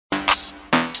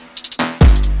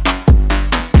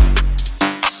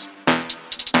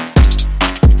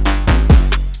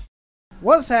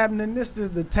What's happening? This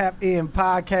is the Tap In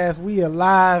podcast. We are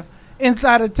live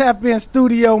inside the Tap In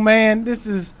studio, man. This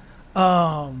is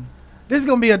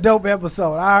gonna be a dope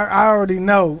episode. I already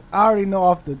know.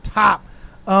 Off the top.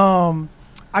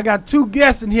 I got two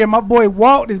guests in here. My boy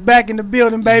Walt is back in the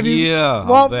building, baby. Yeah,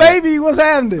 Walt, baby, what's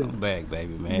happening? I'm back,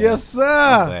 baby, man. Yes, sir.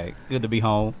 I'm back. Good to be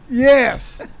home.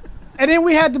 Yes. And then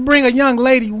we had to bring a young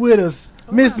lady with us,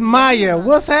 Miss Maya.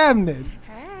 What's happening?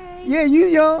 Hey. Yeah, you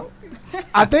young.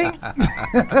 I think.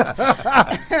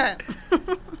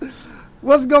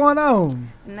 What's going on?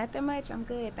 Nothing much. I'm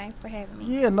good. Thanks for having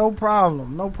me. Yeah, no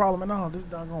problem. No problem at all. This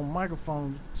doggone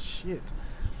microphone shit.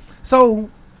 So,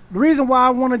 the reason why I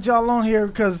wanted y'all on here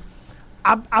because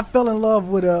I fell in love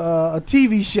with a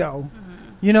TV show.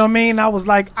 Mm-hmm. You know what I mean? I was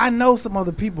like, I know some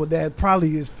other people that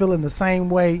probably is feeling the same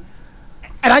way.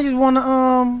 And I just want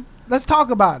to, let's talk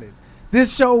about it.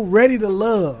 This show, Ready to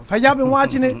Love. Have y'all been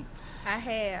watching it? I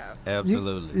have.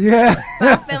 Absolutely. Yeah. So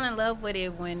I fell in love with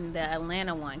it when the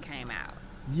Atlanta one came out.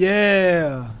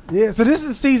 Yeah. So this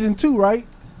is season 2, right?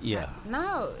 Yeah.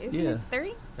 No, isn't this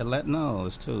 3? No,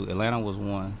 it's 2. Atlanta was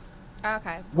 1.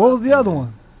 Okay. What was the other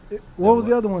one? What was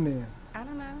the other one then? I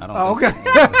don't know. Okay.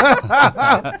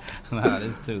 Nah,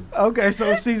 this 2. Okay, so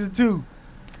it's season 2.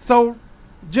 So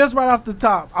just right off the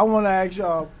top, I want to ask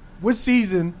y'all, which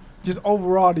season just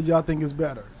overall did y'all think is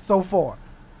better so far?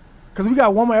 Because we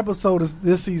got one more episode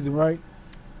this season, right?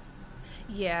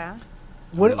 Yeah.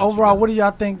 What do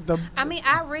y'all think?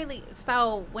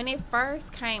 So when it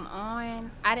first came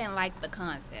on, I didn't like the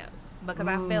concept because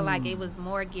I feel like it was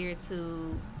more geared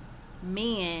to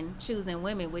men choosing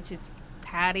women, which is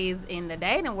how it is in the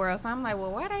dating world. So I'm like,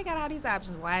 well, why they got all these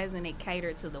options? Why isn't it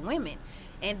catered to the women?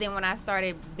 And then when I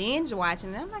started binge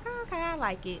watching it, I'm like, oh, okay, I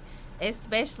like it.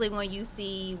 Especially when you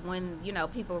see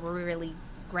people were really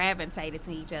gravitated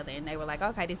to each other and they were like,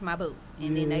 okay, this is my boo.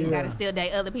 And then they got to still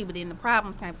date other people. Then the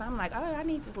problems came. So I'm like, oh, I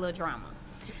need this little drama.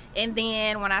 And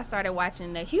then when I started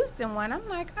watching the Houston one, I'm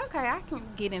like, okay, I can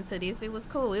get into this. It was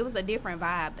cool. It was a different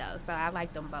vibe, though. So I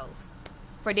liked them both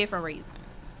for different reasons.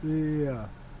 Yeah.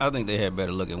 I think they had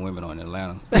better looking women on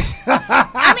Atlanta. I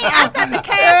thought the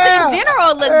cast in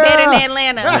general looked better than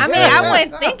Atlanta. I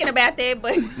wasn't thinking about that,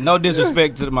 but No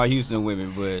disrespect to my Houston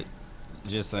women, but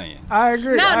just saying. I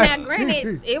agree.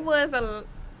 Granted, it was No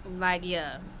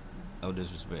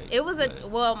disrespect. It was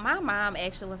my mom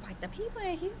actually was like, the people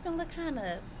in Houston look kind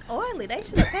of oily. They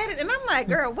should have had it. And I'm like,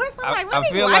 girl, what's? I'm like,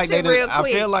 let me watch it real quick.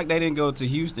 I feel like they didn't go to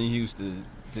Houston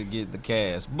to get the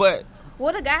cast, but.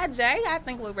 Well, the guy Jay, I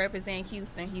think, would represent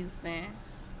Houston.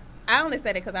 I only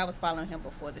said it because I was following him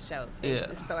before the show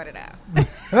actually started out.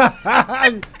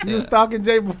 You were stalking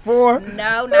Jay before?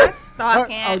 No, not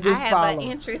stalking. I just have an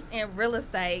interest in real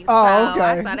estate. Oh, so okay.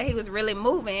 I saw that he was really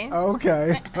moving.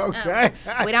 Okay.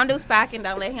 We don't do stalking.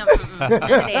 Don't let him. None of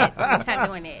that. We're not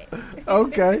doing that.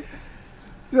 Okay.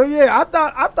 So yeah, I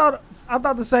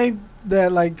thought the same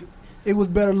that like. It was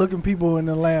better looking people in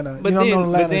Atlanta. But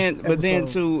then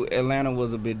too, Atlanta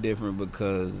was a bit different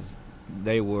because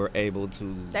they were able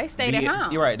to. They stayed at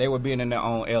home. You're right. They were being in their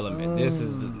own element. This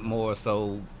is more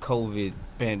so COVID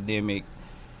pandemic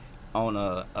on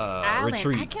a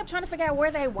retreat. I kept trying to figure out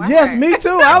where they were. Yes, me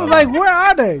too. I was like, where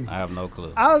are they? I have no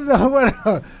clue. I don't know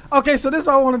what. Okay, so this is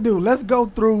what I want to do. Let's go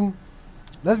through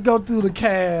the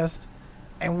cast,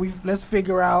 and let's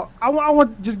figure out. I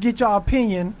want to just get y'all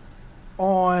opinion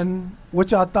on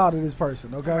what y'all thought of this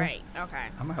person, okay? Right, okay.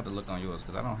 I'm going to have to look on yours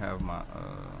because I don't have my...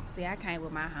 See, I came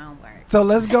with my homework. So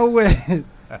let's go with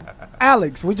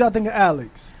Alex. What y'all think of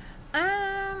Alex?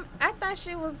 I thought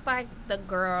she was like the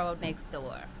girl next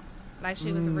door. Like,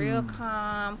 she was real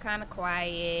calm, kind of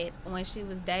quiet. When she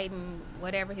was dating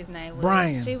whatever his name was.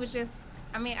 Brian. She was just...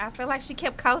 I feel like she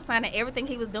kept co-signing everything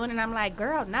he was doing, and I'm like,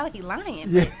 girl, no, he lying.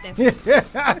 Yeah.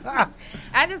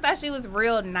 I just thought she was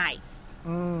real nice.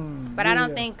 But I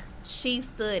don't think she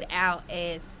stood out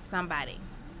as somebody.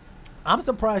 I'm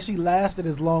surprised she lasted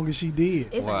as long as she did.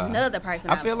 It's another person.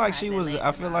 I feel like she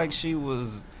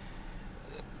was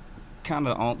kind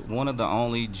of one of the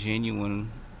only genuine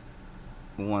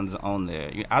ones on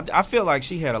there. I feel like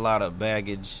she had a lot of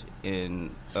baggage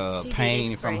and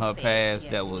pain from her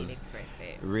past that was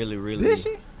really, really. Did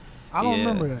she? I don't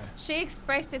remember that. She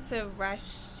expressed it to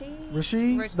Rashid.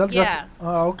 Rashid? Yeah.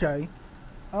 Oh, okay.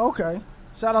 Okay.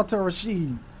 Shout out to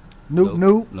Rashid.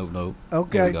 Nope.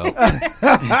 Okay. There we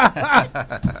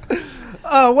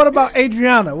go. What about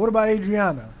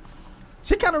Adriana?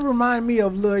 She kind of reminded me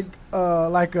of no,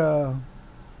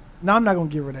 I'm not gonna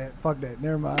give her that. Fuck that.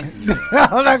 Never mind.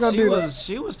 I'm not gonna do that.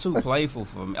 She was too playful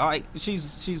for me. Like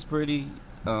she's pretty.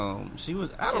 She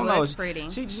was. I don't know. Pretty.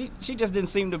 She just didn't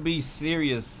seem to be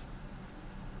serious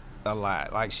a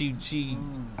lot. Like she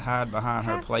hide behind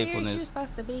her How serious playfulness. you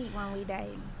supposed to be when we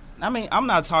dating? I mean, I'm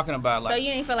not talking about like. So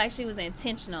you didn't feel like she was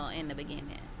intentional in the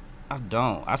beginning? I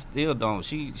don't. I still don't.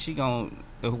 She gon'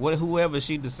 whoever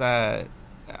she decide.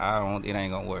 I don't. It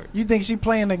ain't gonna work. You think she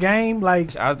playing the game?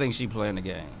 Like, I think she playing the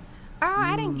game. Oh,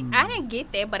 I didn't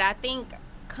get that, but I think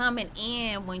coming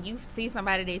in when you see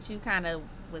somebody that you kind of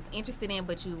was interested in,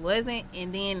 but you wasn't,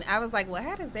 and then I was like, well,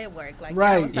 how does that work? Like,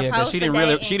 Right. y'all was Yeah, because supposed she to didn't date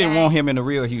really. and She didn't date. want him in the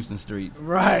real Houston streets.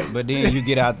 right. But then you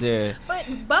get out there. But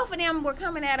both of them were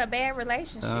coming out of bad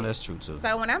relationships. Oh, that's true too.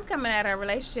 So when I'm coming out of a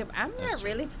relationship, I'm That's not true.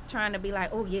 really trying to be like,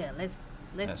 oh yeah, let's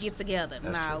That's- get together.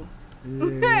 that's No. true.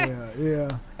 Yeah.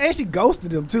 And she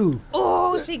ghosted him too.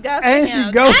 Oh, she ghosted And him.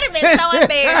 she ghosted- I'd have been so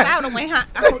embarrassed. I would have went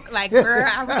I was like, girl,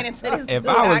 I ran into this If dude.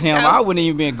 I was him, I ghosted. wouldn't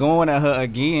even been going at her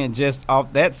again just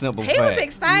off that simple He fact. was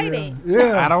excited.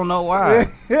 Yeah. I don't know why.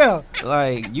 Yeah.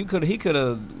 Like he could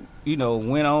have,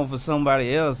 went on for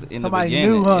somebody else in Somebody the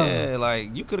beginning. new, huh? Yeah,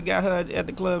 like you could have got her at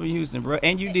the club in Houston, bro,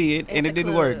 and you did, At and the it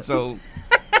didn't club. work. So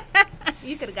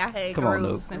You could have got her at Come on,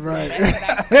 Grooves Luke. and Right.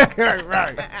 stuff.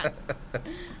 right.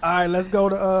 All right, let's go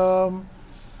to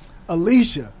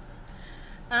Alicia.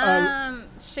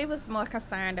 She was more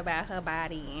concerned about her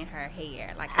body and her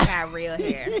hair. Like, I got real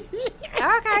hair.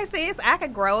 Okay, sis, I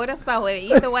could grow it or sew it.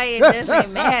 Either way, it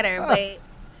doesn't matter. But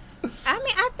I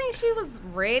mean, I think she was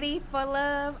ready for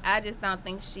love. I just don't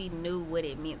think she knew what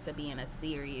it meant to be in a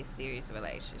serious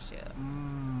relationship.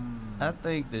 I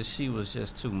think that she was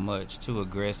just too much, too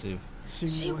aggressive.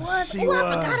 She was. Oh, I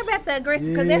forgot about the aggressive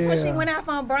because that's when she went off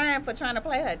on Brian for trying to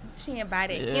play her. She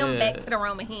invited him back to the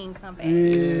room and he didn't come back.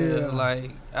 Yeah.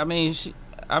 Like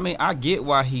I get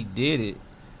why he did it,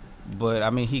 but I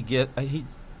mean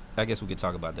I guess we could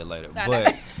talk about that later.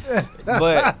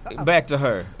 But back to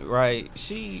her, right?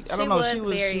 I don't know.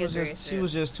 She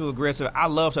was just too aggressive. I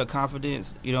loved her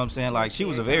confidence. You know what I'm saying? Like she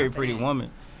was a very pretty woman.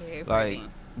 Very Like, pretty.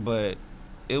 but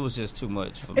it was just too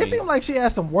much for me. It seemed like she had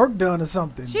some work done or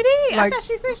something. She did. Like, I thought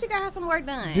she said she got her some work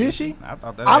done. did she? I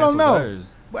thought that. I don't answer know. was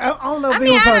hers. I don't know if I it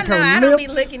mean, was I like don't know. her I don't be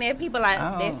lips. looking at people like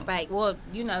I that's don't- fake. Well,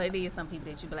 it is some people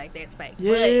that you be like that's fake.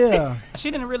 Yeah. She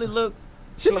didn't really look.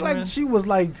 She looked like slim. she was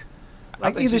like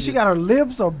think either she she did- got her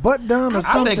lips or butt done or I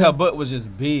something. think her butt was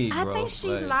just big, But bro. I think she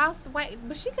Like, lost weight,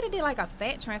 but she could have did like a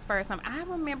fat transfer or something. I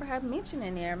remember her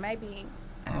mentioning there. Maybe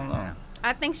I don't know.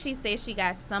 I think she said she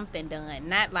got something done,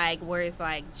 not like where it's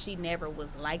like she never was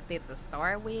like that to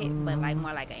start with, but like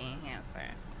more like an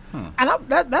enhancer. And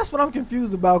that's what I'm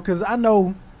confused about because I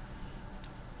know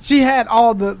she had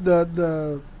all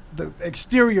the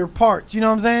exterior parts. You know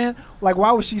what I'm saying? Like,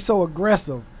 why was she so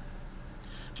aggressive?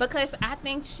 Because I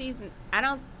think she's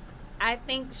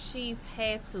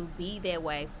had to be that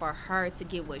way for her to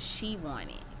get what she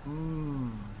wanted.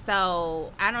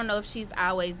 So I don't know if she's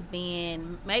always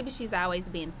been, maybe she's always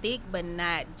been thick, but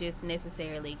not just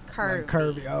necessarily curvy. Like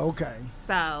curvy. Oh, okay.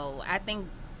 So I think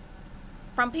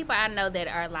from people I know that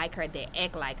are like her, that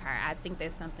act like her, I think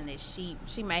that's something that she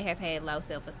may have had low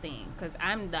self-esteem. Because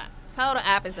I'm the total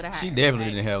opposite of her. She definitely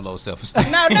Like, didn't have low self-esteem.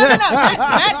 No,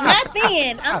 not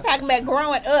then. I'm talking about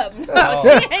growing up. No,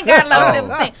 she ain't got low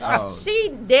self-esteem. Oh.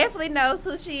 She definitely knows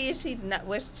who she is. She's not.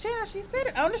 Well, she said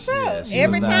it on the show Yeah, she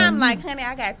every was time. not- Like, honey,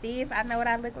 I got this. I know what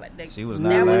I look like. She was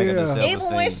Yeah. not lacking the Even self-esteem.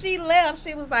 Even when she left,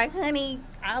 she was like, honey,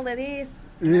 all of this.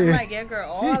 And I'm Yeah. like, yeah, girl,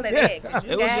 all of that. 'Cause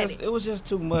you got it. It was just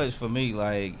too much for me.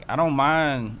 Like I don't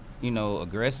mind,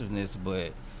 aggressiveness,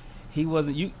 but he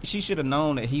wasn't. She should have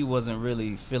known that he wasn't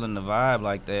really feeling the vibe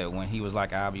like that when he was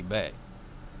like, "I'll be back."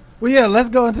 Well, yeah. Let's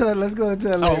go into that. Let's go into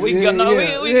that. Later. Oh, we yeah, go. No,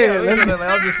 yeah, we yeah, go. let's,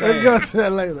 I'm just let's saying. go into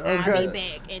that later. I'll Okay. be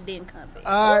back and then come back.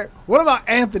 All right. What about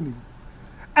Anthony?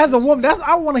 As a woman,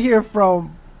 I want to hear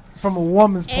from a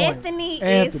woman's point. Anthony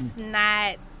is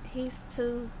not. He's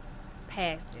too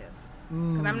passive.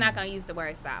 Because I'm not going to use the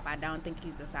word soft. I don't think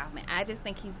he's a soft man. I just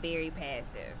think he's very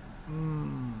passive.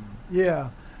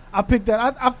 Yeah, I picked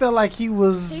that. I felt like he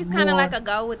was. He's kind of more- like a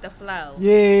go with the flow.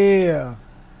 Yeah,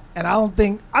 and I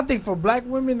think for black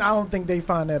women, I don't think they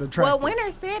find that attractive. Well,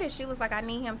 Winter said it. She was like, I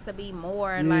need him to be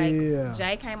more. Yeah. Like,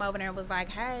 Jay came over there and was like,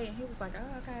 hey. And he was like,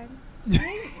 oh, okay.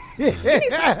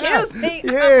 Excuse me.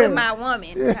 Yeah. I'm with my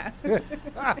woman.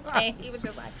 And he was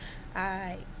just like, all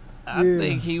right. I Yeah.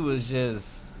 think he was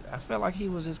just. I felt like he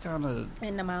was just kind of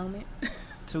In the moment.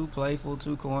 too playful,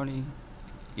 too corny.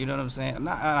 You know what I'm saying?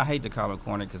 I hate to call him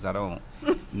corny because I don't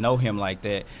know him like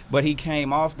that. But he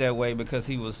came off that way because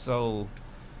he was so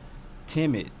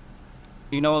timid.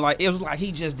 Like it was like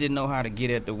he just didn't know how to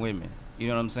get at the women. You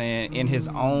know what I'm saying? In his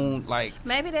own, like.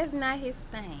 Maybe that's not his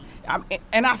thing.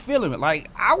 And I feel him.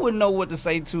 Like, I wouldn't know what to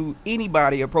say to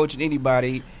anybody approaching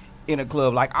anybody in a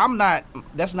club. Like,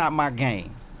 that's not my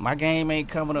game. my game ain't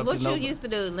coming up. What to you no, used to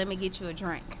do? Let me get you a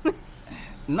drink.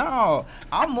 No,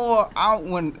 I'm more.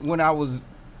 When I was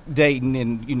dating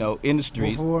in in the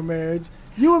streets. Before marriage,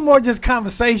 you were more just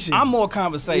conversation. I'm more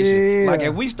conversation. Yeah. Like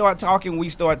if we start talking,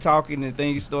 and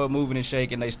things start moving and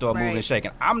shaking. They start moving and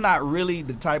shaking. I'm not really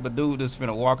the type of dude that's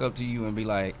finna walk up to you and be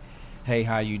like, "Hey,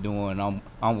 how you doing?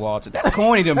 I'm Walter." That's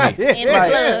corny to me. In the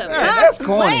club. That's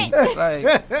corny.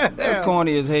 Like that's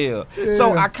corny as hell. Yeah.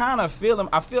 So I kind of feel him.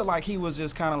 I feel like he was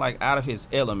just kind of like out of his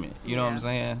element. You know what I'm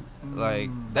saying? Like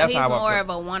that's so how he's I more feel. of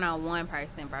a one-on-one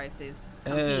person versus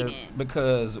competing.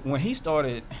 Because when he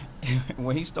started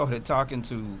talking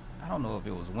to, I don't know if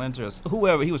it was Winter or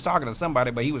whoever, he was talking to somebody,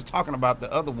 but he was talking about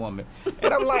the other woman,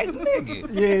 and I'm like, nigga,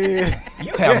 Yeah.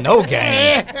 you have no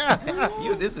game.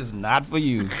 This is not for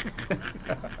you.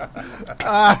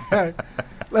 All right.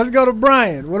 Let's go to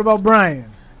Brian. What about Brian?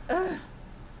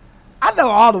 I know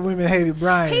all the women hated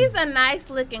Brian. He's a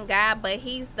nice-looking guy, but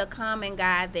he's the common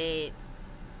guy that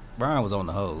Brian was on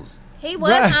the hose. he was.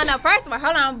 Brian. No, first of all,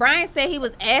 hold on. Brian said he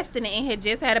was abstinent and had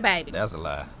just had a baby. That's a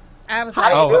lie. I was How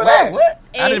like, do you do that? What?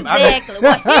 exactly.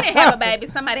 Well, he didn't have a baby.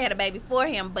 Somebody had a baby for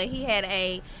him, but he had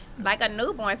a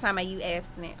newborn. Time are you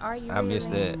abstinent? Are you? I really?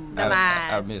 missed that. The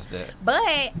I lies. missed that.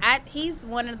 But he's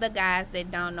one of the guys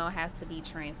that don't know how to be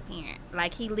transparent.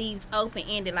 Like, he leaves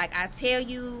open-ended. Like, I tell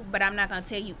you, but I'm not going to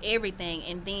tell you everything.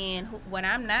 And then what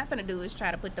I'm not going to do is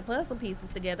try to put the puzzle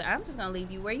pieces together. I'm just going to leave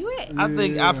you where you at.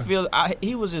 I feel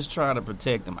he was just trying to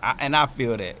protect him. And I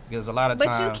feel that. Because a lot of But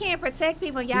times. you can't protect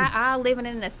people. Y'all all living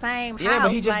in the same house. Yeah,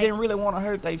 but he just like, didn't really want to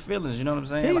hurt their feelings. You know what I'm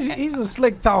saying? He's a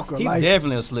slick talker. He's like,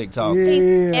 definitely a slick talker.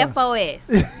 Yeah. He's FOS.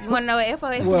 You want to know what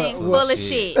FOS What- means? what Full of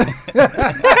shit.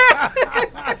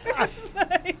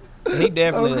 He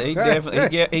definitely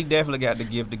got the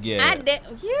gift of gab.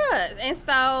 Yeah, and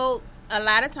so a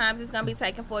lot of times it's gonna be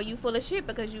taken for you full of shit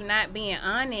because you're not being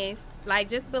honest. Like,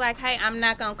 just be like, hey, I'm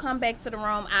not gonna come back to the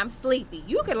room. I'm sleepy.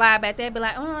 You could lie about that. Be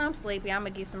like, oh, I'm sleepy. I'm gonna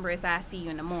get some rest. I'll see you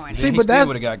in the morning. See, He but still that's-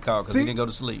 would have got caught because he didn't go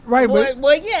to sleep. Right, but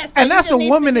Well, yes, so and you that's just a need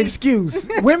to woman be- excuse.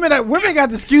 women got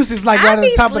the excuses like right I on be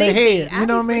the top of their sleepy. head. You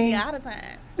know what I be mean? sleepy all the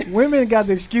time. Women got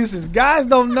the excuses. Guys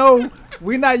don't know.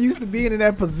 We're not used to being in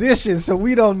that position, so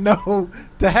we don't know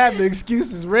to have the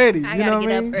excuses ready. I You know gotta what I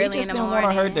get mean? up He early just in the didn't want to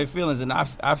morning. hurt their feelings, and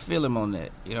I feel him on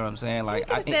that. You know what I'm saying? You Like,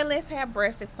 could have said, let's have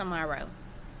breakfast tomorrow.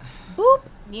 Boop.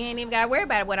 You ain't even got to worry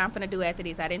about what I'm finna do after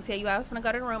this. I didn't tell you I was finna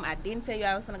go to the room. I didn't tell you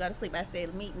I was finna go to sleep. I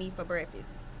said, meet me for breakfast.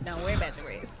 Don't worry about the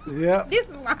rest. Yeah. This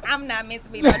is why I'm not meant to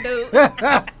be no dude.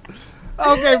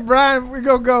 Okay, Brian, we're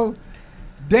gonna go.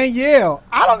 Danielle,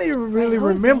 I don't even really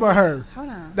who's remember her. Hold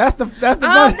on. That's the Oh,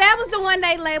 one. that was the one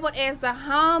they labeled as the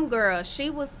home girl. She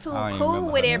was too I ain't cool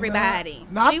remember with her. everybody.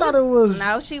 No, I She thought it was-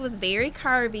 No, she was very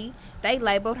curvy. They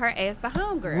labeled her as the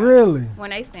home girl. Really?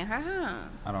 When they sent her home.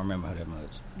 I don't remember her that much.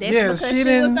 That's Yeah, because she she was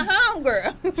didn't- the home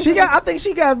girl. She got. I think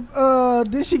she got.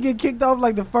 Did she get kicked off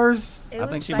like the first? It I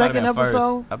was think she like- might have Second been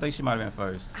episode? first. I think she might have been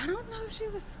first. I don't know if she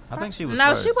was. I think she was No,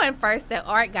 first. she wasn't first. The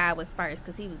art guy was first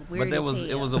because he was weird. But there as was hell.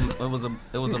 it was a man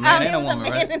Oh, and it a was woman, a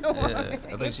man right? and a woman. Yeah, I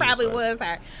think It she probably first. was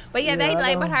her. But yeah, Yeah, they I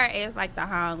labeled know. her as like the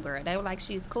home girl. They were like,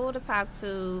 she's cool to talk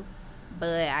to,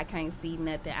 but I can't see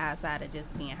nothing outside of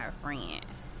just being her friend.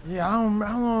 Yeah, I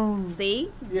don't.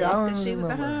 See? Yeah, I That's don't because she was the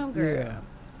remember. home girl. Yeah. Yeah,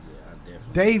 I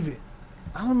definitely. David.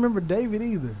 I don't remember David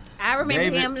either. I remember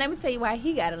David- him. Let me tell you why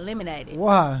he got eliminated.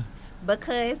 Why?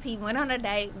 Because he went on a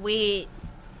date with,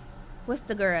 what's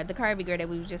the girl, the curvy girl that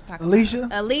we was just talking Alicia?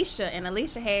 about? Alicia. And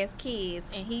Alicia has kids.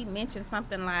 And he mentioned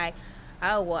something like,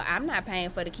 oh, well, I'm not paying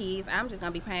for the kids. I'm just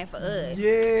going to be paying for us.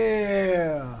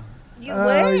 Yeah. You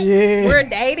what? Yeah. We're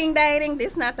dating.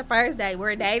 This not the first date.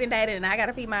 We're dating, and I got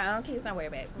to feed my own kids. Don't worry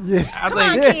about it. Yeah. I Come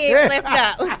on, think kids. Let's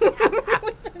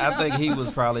go. I think he was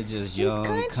probably just young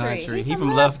He's country. He from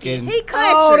Lufkin. He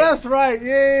country. Oh, that's right.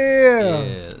 Yeah.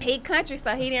 Yeah. He country,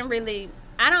 so he didn't really.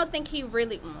 I don't think he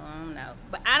really. I don't know,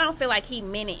 but I don't feel like he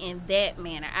meant it in that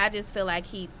manner. I just feel like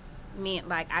he meant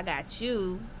like I got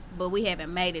you, but we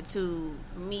haven't made it to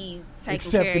me taking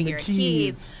Accepting care of the your kids.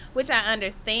 kids, which I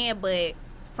understand. But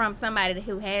from somebody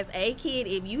who has a kid,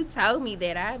 if you told me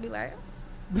that, I'd be like,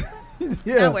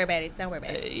 Yeah. don't worry about it. Don't worry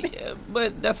about it. Yeah,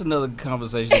 but that's another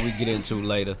conversation we get into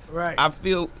later. Right. I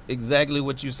feel exactly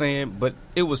what you're saying, but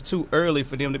it was too early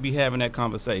for them to be having that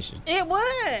conversation. It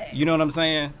was. You know what I'm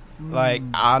saying? Like,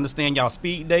 I understand y'all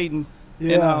speed dating and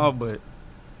Yeah. all, but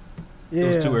Yeah.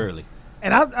 it was too early.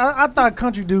 And I thought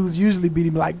country dudes usually beat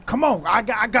him like, come on, I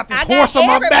got this I got horse on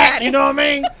my back. everybody. You know what I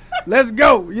mean? Let's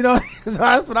go. You know, so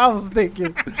that's what I was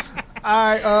thinking.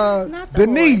 All right, Not the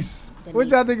Denise. horse. What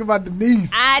y'all think about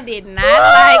Denise? I did not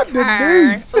Ah, like her.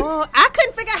 Denise. Ooh, I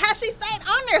couldn't figure out how she stayed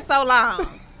on there so long.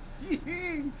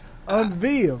 On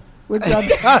Viv. With your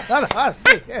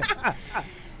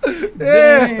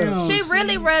yeah. She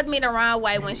really rubbed me the wrong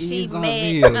way when she He's on met.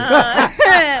 view.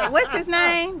 What's his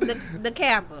name? The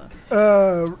Kappa.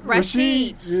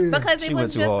 Rashid. Yeah. Because She it went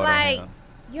was too just hard on like, him.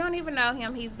 you don't even know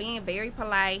him. He's being very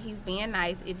polite. He's being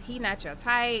nice. If he not your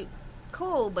type,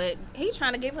 cool. But he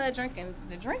trying to give her a drink, and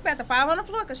the drink about to fall on the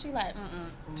floor because she like,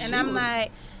 And She I'm was-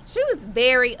 like, she was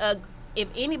very, if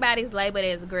anybody's labeled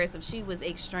as aggressive, she was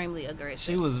extremely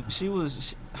aggressive.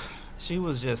 She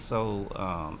was just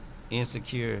so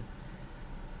insecure.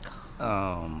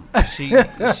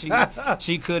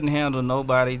 She couldn't handle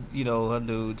nobody, her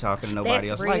dude talking to nobody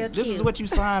That's else. real Like, this is cute. what you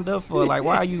signed up for. Like,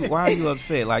 why are you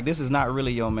upset? Like, this is not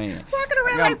really your man. Walking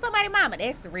around Yeah. like somebody mama.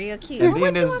 That's real cute. And then What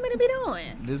you this- want me to be doing?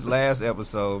 This last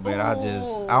episode, man, I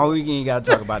Ooh. don't even got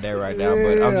to talk about that right now.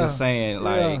 But I'm Yeah. just saying,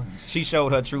 like, Yeah. she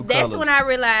showed her true That's colors. when I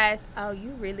realized, oh, you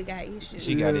really got issues.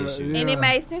 She got Yeah, issues. yeah. And it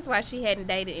made sense why she hadn't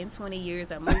dated in 20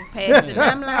 years or moved past it. And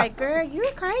I'm like, girl,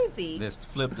 you're crazy. Let's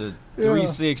flip the Yeah.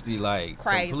 360, like,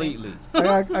 Crazy. completely.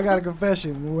 I got a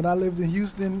confession. When I lived in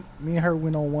Houston, me and her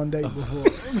went on one date before.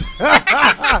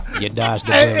 You dodged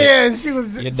the And, bullet. yeah, she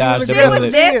was. You she dodged was the She was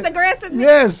bullet. just aggressive.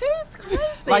 Yes. She's crazy.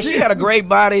 Like, she had a great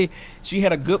body. She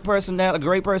had a good personality,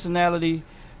 great personality,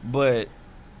 but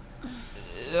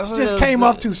She just came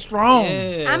off too strong.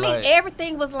 Yeah, I mean, like,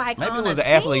 everything was like maybe on it was a an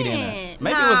athlete 10. in her.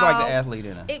 Maybe it was like the No. athlete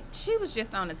in her. She was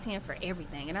just on a 10 for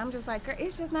everything. And I'm just like, girl,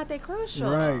 it's just not that crucial.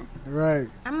 Right.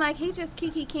 I'm like, he just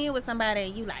kiki kin with somebody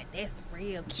and you like, that's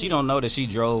real cute. She don't know that she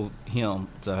drove him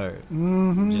to her.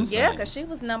 Mm-hmm. Just Yeah, saying. because she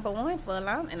was number one for a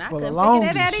long, and I For the couldn't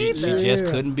figure that longest. out She either. just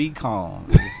Yeah. couldn't be calm.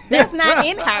 That's not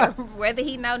in her. Whether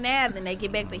he know now, then they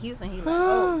get back to Houston, he like,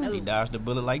 oh, no. He dodged the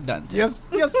bullet like Dante. Yes,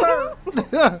 sir.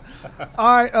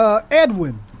 All right,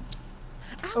 Edwin.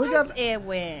 I we liked got-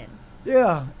 Edwin.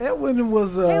 Yeah, Edwin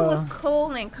was. He was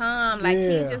cool and calm. Like,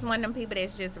 yeah. he just one of them people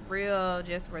that's just real,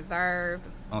 just reserved.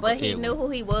 Uncle But he Edwin. knew who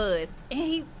he was.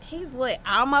 And he's what,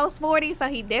 almost 40? So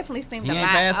he definitely seemed He a ain't lot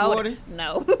past older. 40?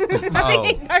 No. Oh.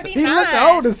 He's 39. He looked the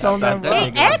oldest on I that. thought that He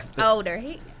nigga acts older.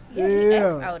 He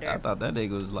acts older. I thought that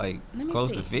nigga was like Let me close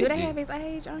see. to 50. Do they have his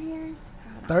age on here? Hold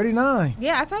on. 39.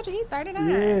 Yeah, I told you he's 39.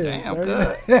 Yeah, Damn,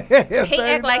 39. He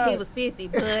act like he was 50,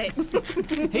 but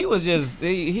He was just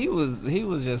he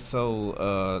was just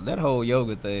so that whole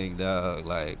yoga thing, dog.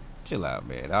 Like, chill out,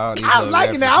 man. All these I was little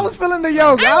liking it. I was references. feeling the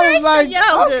yoga. I I was like like, the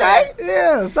yoga. okay,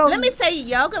 yeah. So let me tell you,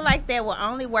 yoga like that will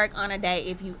only work on a day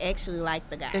if you actually like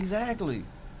the guy. Exactly.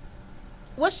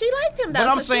 Well, she liked him though. But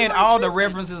I'm so she saying wasn't all the tripping.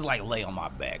 references, like, lay on my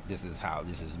back. This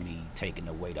is me taking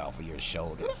the weight off of your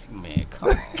shoulder. Like, man, come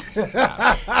on. Stop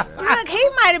it, girl. Look, he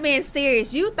might have been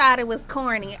serious. You thought it was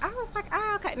corny. I was like,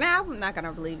 oh, okay. Now I'm not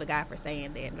gonna believe a guy for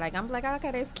saying that. Like, I'm like,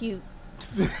 okay, that's cute.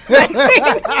 You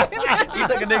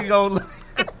think a nigga gonna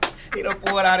he done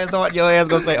pour it out his heart, your ass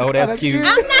gonna say, oh, that's cute. I'm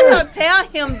not gonna tell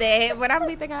him that, but I'm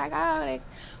be thinking like, oh, that.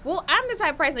 Well, I'm the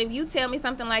type of person. If you tell me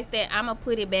something like that, I'm gonna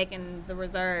put it back in the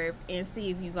reserve and see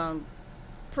if you gonna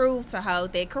prove to her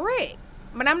that correct.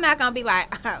 But I'm not gonna be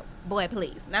like, oh, boy,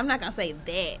 please. I'm not gonna say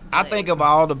that. I but- think of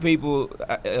all the people,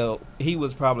 he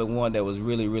was probably one that was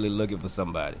really, really looking for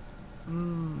somebody.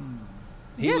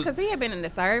 He yeah, was- because he had been in the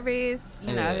service.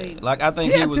 You know, Yeah. Like, I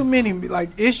think he he had was. too many like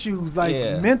issues, like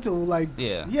Yeah. mental, like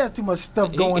Yeah. he has too much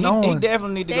stuff He- going he, on. He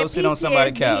definitely need to go That sit on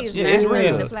somebody's PTSD couch. is Yeah, not it's something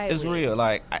real. to play It's with. real.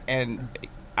 Like, and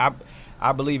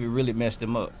I believe it really messed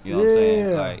him up. You know what I'm saying?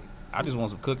 Yeah. Like, I just want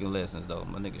some cooking lessons though.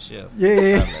 My nigga chef.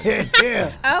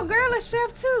 yeah. oh, girl, a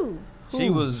chef too. She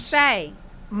was Shay.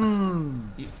 Mm.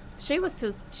 She was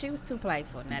too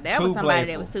playful. Now that Too was somebody playful.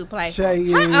 that was too playful. Shay,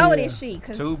 How yeah. old is she?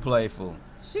 Cause too playful.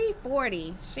 she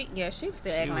 40. She was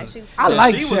still acting like she was. I too-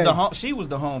 like she Shay. was she was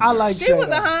the homie. I like She Shay, was a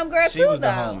though. homegirl She too, was the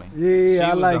though. homie. Yeah, She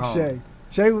I was like the Shay.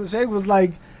 homie. Shay was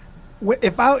like,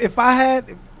 if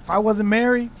I wasn't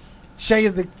married, Shay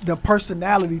is the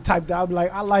personality type that I'd be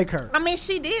like, I like her. I mean,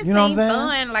 she did You know what seem I'm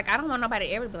saying? fun. Like, I don't want nobody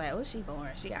to ever be like, oh, she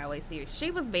boring. She always serious. She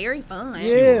was very fun.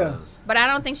 She Yeah. was. But I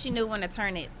don't think she knew when to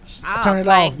turn it off. Turn it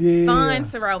like, off, yeah. Fun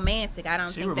to romantic. I don't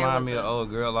She think there reminded was me of a- old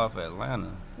girl off Atlanta.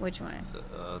 Which one?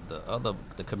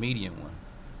 The comedian one.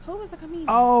 Who was the comedian?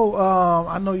 Oh,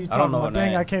 I know you're I don't talking know about. her Dang,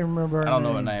 name. I can't remember her I don't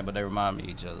know her name, but they remind me of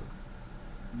each other.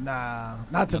 Nah,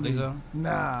 not to Don't me. think so?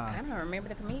 Nah, I don't remember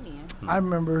the comedian. I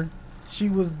remember she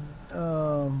was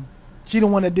she the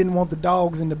one that didn't want the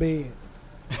dogs in the bed.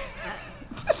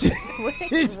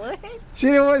 What? She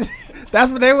didn't want.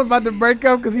 That's when they was about to break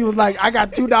up because he was like, I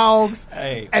got 2 dogs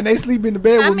Hey, and they sleep in the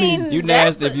bed I with mean, me. you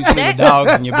that's nasty if you a- see the that-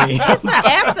 dogs in your bed. That's an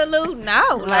absolute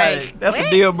no. Like, that's what? a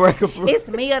deal breaker for It's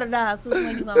me or the dogs. Which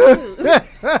one you gonna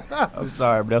choose? I'm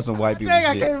sorry, but that's some white people Dang,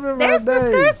 I shit. can't remember That's her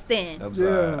name. disgusting. I'm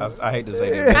sorry. Yeah. I hate to say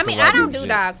that. Yeah. but I that's mean, some white I don't people do shit.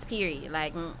 dogs. Period.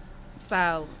 Like,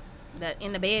 So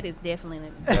in the bed is definitely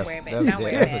That's, don't worry about that's, it. Don't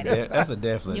worry that's, about a, it. that's a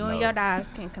definite You no. and your dogs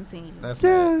can continue. That's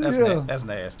Yeah, that's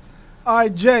nasty. All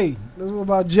right, Jay. Let's go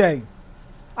about Jay.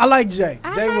 I like Jay.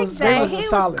 Jay was a He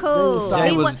solid. was cool. Jay was solid.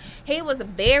 Jay was- He was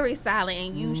very solid,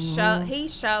 and he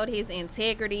showed his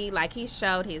integrity, like he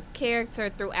showed his character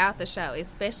throughout the show,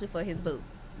 especially for his boo.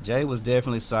 Jay was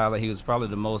definitely solid. He was probably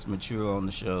the most mature on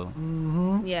the show,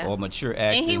 Yeah, or mature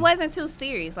acting. and he wasn't too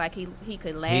serious. Like he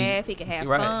could laugh, he could have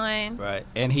fun. Right,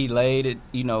 and he laid it.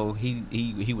 You know,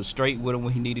 he was straight with him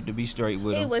when he needed to be straight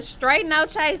with He him. was straight, no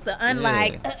chaser.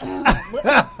 Unlike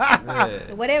Yeah.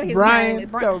 whatever his Brian. name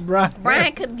is, No, Brian.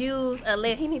 Brian could use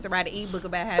he needs to write an ebook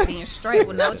about how being straight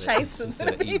with no chaser to She said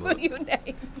the an people ebook. you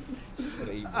date.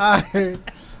 All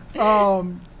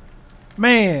right.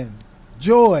 Man,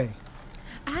 Joy.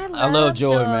 I love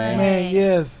Joy, man. Man,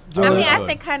 yes. Joy. I mean, I Joy.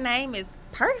 think her name is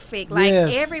perfect. Like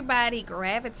Yes. everybody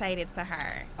gravitated to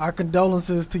her. Our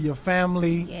condolences to your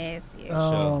family. Yes, yes.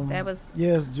 That was.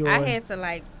 Yes, Joy. I had to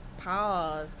like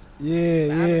pause. Yeah, I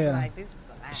was yeah. like, this is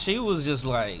a lot. She was just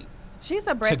like She's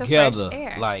a breath together, of fresh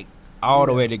air. like all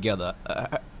the way together.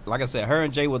 Like I said, her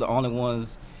and Jay were the only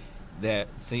ones that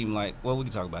seemed like. Well, we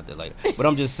can talk about that later. But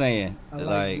I'm just saying, I like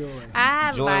like Joy.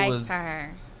 I Joy liked was-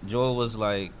 her. Joy was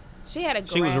like. She had a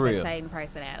She was real. gravitating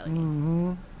personality.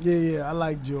 Mm-hmm. Yeah, I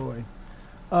like Joy.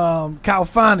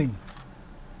 Calfani.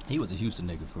 He was a Houston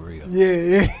nigga for real.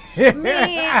 Yeah.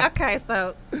 Man, okay,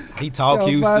 so He talk Calfani,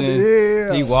 Houston.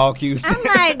 yeah. He walk Houston. I'm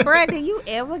like, bro, do you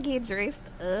ever get dressed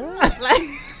up? Like,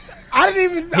 I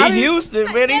didn't even. He Houston,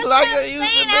 man. He That's like what a I'm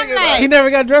Houston saying. I'm nigga. like- He never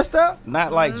got dressed up?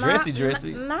 Not like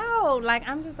dressy. No, like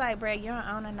I'm just like, bro, you're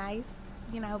on a nice,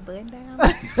 button down.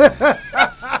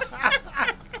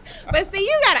 But see,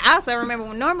 you gotta also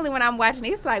remember. Normally, when I'm watching,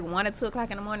 it's like 1 or 2 o'clock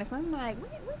in the morning. So I'm like,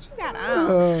 what you got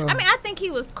on? I mean, I think he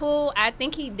was cool. I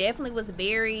think he definitely was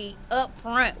very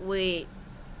upfront with.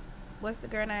 What's the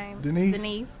girl name?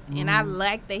 Denise. And I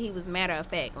liked that he was matter of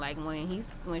fact. Like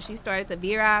when she started to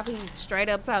veer off, he straight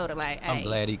up told her like, "Hey, I'm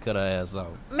glad he cut her ass off.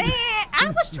 man,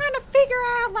 I was trying to figure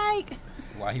out like."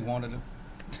 Why he wanted him?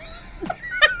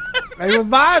 They was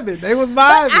vibing.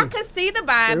 But I could see the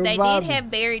vibe. was They vibing. did have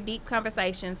very deep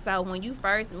conversations. So when you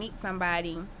first meet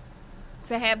somebody,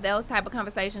 to have those type of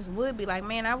conversations would be like,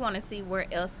 man, I want to see where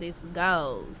else this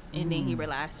goes. And then he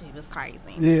realized she was crazy.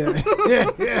 Yeah.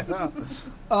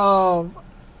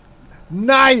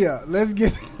 Naya. Let's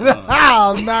get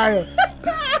Naya.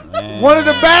 Man. One of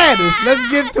the baddest.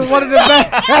 Let's get to one of the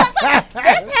baddest.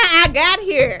 That's how I got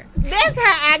here. That's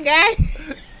how I got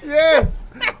here. Yes.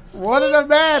 One of the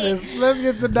baddest. Let's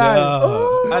get to Naya.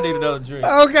 I need another drink.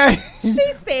 Okay. She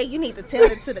said you need to tell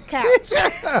it to the couch.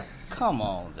 Come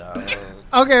on, dog.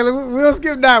 Okay, we'll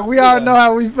skip Naya. We all know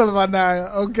how we feel about Naya.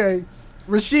 Okay.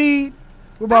 Rashid.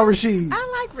 What about Rashid?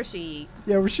 I like Rashid.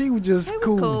 Yeah, Rashid was just He was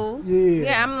cool. cool. Yeah.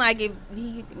 Yeah, I'm like, if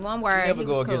he one word. Never he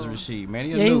go was against cool. Rashid, man.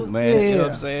 He a Yeah, noob, man. You know yeah. what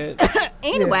I'm saying?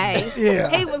 Anyway, Yeah.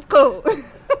 he was cool.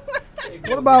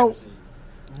 What about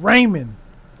Raymond?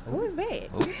 Who is that?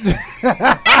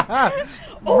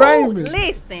 Ooh, Raymond.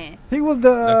 Listen, He was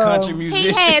the country he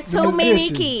musician. had the too many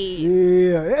musician. kids.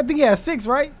 Yeah, I think he had 6,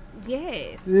 right?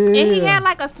 Yes, Yeah. and he had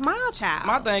like a small child.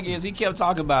 My thing is, he kept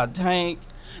talking about Tank.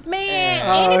 Man,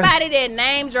 Uh, anybody that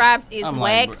name drops is I'm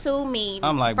like, whack to me.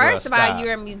 I'm like, first bruh, of all, stop.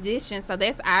 you're a musician, so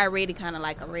that's already kind of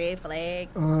like a red flag.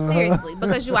 Uh-huh. Seriously,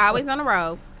 because you always on the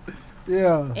road,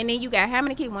 Yeah. and then you got how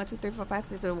many kids? 1, 2, 3, 4, 5,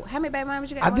 6, 7. How many baby mamas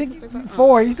you got? I 1, think 2, 3, 4.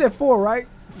 4. He said 4, right?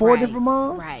 4 Right, different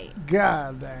moms? right.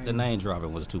 God dang. The name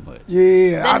dropping was too much.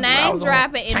 Yeah. The I name was on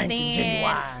dropping, Tank and then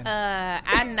Genuine.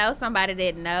 I know somebody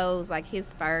that knows like his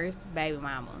first baby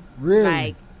mama. Really?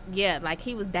 Like, yeah, like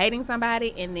he was dating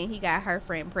somebody, and then he got her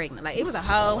friend pregnant. Like it was a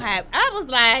whole hype. I was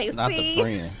like, Not see, the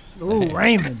friend. Ooh,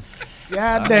 Raymond.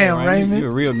 God damn, Raymond.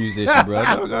 You're a real musician, bro.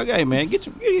 Okay, man, get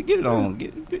it on.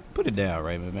 Put it down,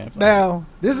 Raymond, man. Now,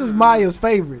 this is Maya's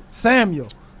favorite, Samuel.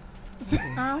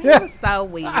 oh, he was so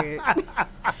weird.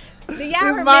 Do y'all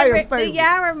Maya's remember? Do favorite.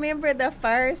 y'all remember the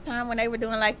first time when they were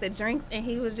doing like the drinks, and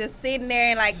he was just sitting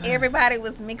there, and like everybody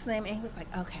was mixing him, and he was like,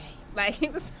 okay, like he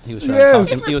was. He was trying Yes.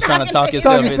 to talk. He was trying to talk Talk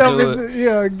himself Talk yourself into it. into,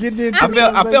 yeah, getting into I the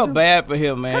felt conversation. bad for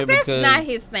him, man, Cause that's because not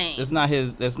his thing.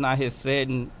 that's not his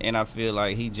setting, and I feel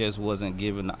like he just wasn't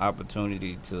given the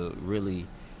opportunity to really.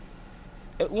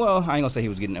 Well, I ain't gonna say he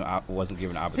wasn't given the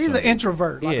opportunity. He's an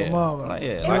introvert, like yeah, a mother. like, yeah,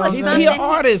 It like was he's something an he-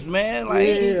 artist, man. Like,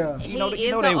 Yeah. He you know, is you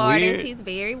know an they artist. weird. He's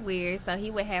very weird, so he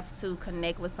would have to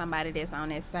connect with somebody that's on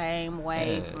that same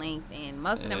wavelength. And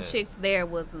most of them Yeah. chicks there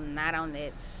was not on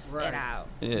that Right. at all.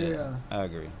 Yeah, Yeah. I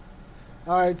agree.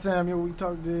 All right, Samuel, we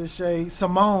talked to Shay.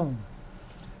 Simone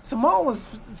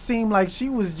seemed like she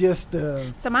was just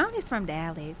Simone is from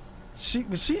Dallas.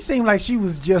 she seemed like she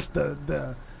was just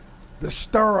the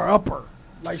stirrer upper.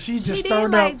 Like she just She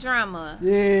stirred did like up. drama.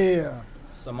 Yeah.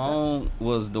 Simone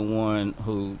was the one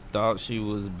who thought she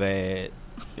was bad.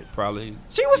 It probably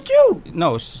She was cute.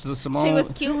 no. Simone. She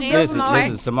was cute and listen, smart.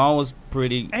 listen. Simone was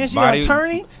pretty. And she an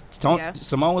attorney? Yeah.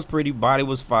 Simone was pretty. Body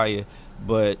was fire,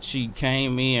 but she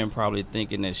came in probably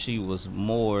thinking that she was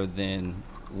more than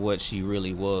what she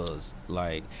really was.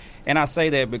 Like, and I say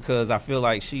that because I feel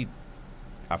like she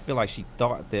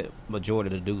thought that majority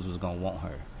of the dudes was gonna want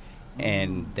her,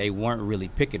 and they weren't really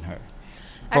picking her.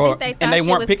 I think they thought and they she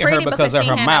weren't was picking her pretty because of she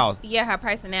her had mouth. Her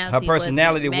personality. Her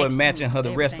personality wasn't matching her.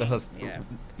 The rest of her,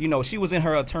 everything. you know, she was in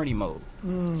her attorney mode.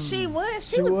 She was.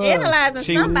 She She was was. analyzing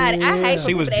She- somebody. I hate.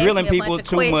 She was people that drilling ask me a people bunch of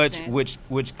too much, questions.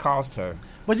 which cost her.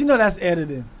 But you know that's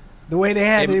editing. The way they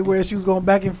had It- it, where she was going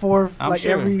back and forth, I'm like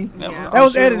sure. every. Yeah. That I'm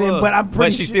was sure it editing, but I'm pretty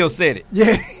But she sure- still said it.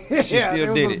 Yeah, She still there did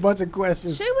was a it. bunch of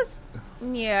questions. She was.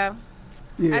 Yeah.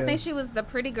 Yeah. I think she was the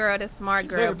pretty girl, the smart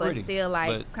She's girl, very but pretty, still like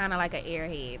but- kind of like an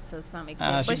airhead to some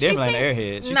extent. She But definitely seemed- an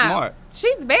airhead. She's no, smart.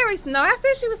 She's very. No, I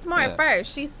said she was smart Yeah.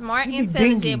 first. She's smart, She be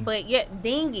intelligent, dingy. but yet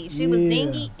dingy. She was Yeah.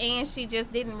 dingy, and she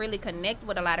just didn't really connect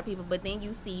with a lot of people. But then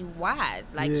you see why.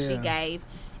 Like she Yeah. gave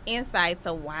insight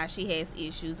to why she has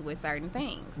issues with certain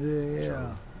things.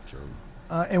 Yeah. True.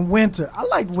 And Winter. I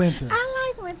like Winter.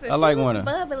 I like Winter. I like she was Winter.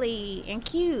 bubbly and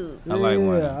cute. I like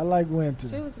Winter. Yeah, I like Winter.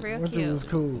 She was real Winter cute. was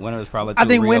cool. Winter was probably I too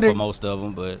think real Winter- for most of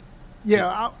them, but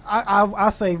Yeah, I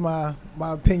save my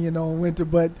opinion on Winter,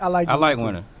 but I like I like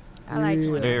Winter. I like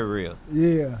Yeah. Winter. Very real.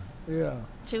 Yeah, yeah.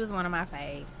 She was one of my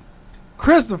faves.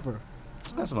 Christopher.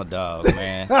 That's my dog,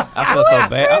 man. I felt so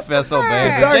bad. I felt so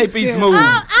bad Dark for JP skin. Smooth.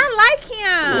 Oh, I like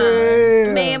him.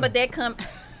 Yeah. Man, but that come.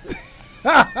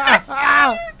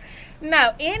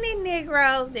 No, any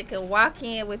Negro that can walk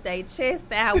in with their chest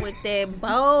out with that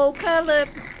bold color,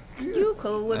 you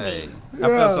cool with Hey, me. I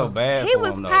felt so bad He for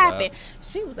was him, though, popping. dog.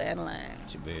 She was out of line.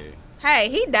 She big. Hey,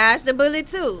 he dodged the bullet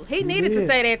too. He needed to did.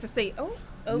 say that to see. Oh,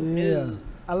 Yeah, no.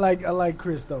 I like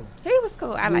Chris though. He was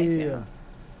cool. I liked him.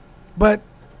 But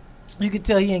you can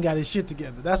tell he ain't got his shit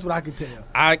together. That's what I could tell.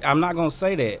 I'm not gonna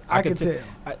say that. I can tell.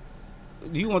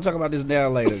 You want to talk about this now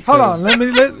later? Hold on, let me.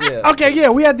 Yeah. Okay, yeah,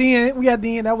 we at the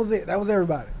end. That was it. That was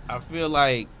everybody. I feel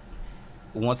like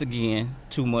once again,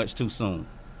 too much too soon.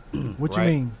 What Right.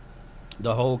 you mean?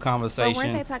 The whole But weren't they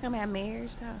conversation. talking about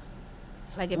marriage though?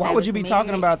 Like, if Why they would was you be talking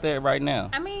married- about that right now?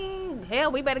 I mean,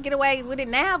 hell, we better get away with it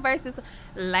now versus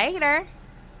later.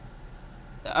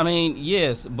 I mean,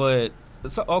 yes, but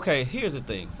so okay. Here's the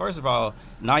thing. First of all,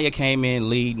 Naya came in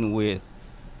leading with,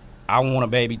 "I want a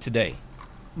baby today,"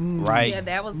 right? Yeah,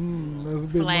 that was That was a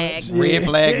bit Flag. much. Red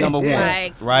flag number one,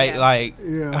 Like, right? yeah. Like,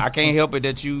 Yeah. I can't help it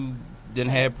that you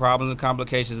didn't have problems and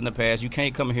complications in the past. You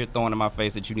can't come in here throwing in my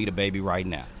face that you need a baby right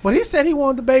now. But he said he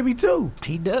wanted the baby too.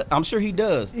 He does. I'm sure he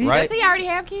does, He- right? Does he already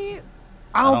have kids?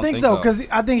 I don't think so because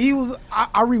I think he was.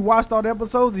 I rewatched all the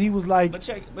episodes and he was like, But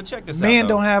check this out. "Man,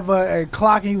 though. don't have a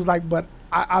clock." And he was like, "But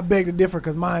I beg to differ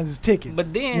because mine is ticking."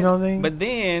 But then, you know what I mean? But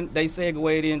then they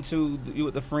segued into you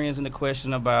with the friends and the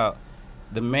question about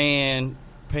the man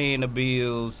paying the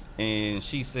bills, and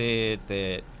she said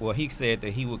that. Well, he said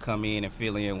that he would come in and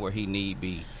fill in where he need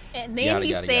be. And then Yada,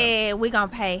 he yada, said, we're going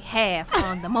to pay half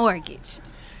on the mortgage.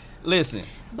 Listen,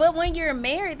 But when you're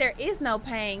married, there is no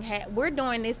paying half. We're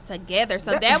doing this together.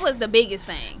 So that was the biggest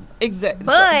thing. exactly.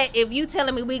 But if you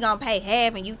telling me we going to pay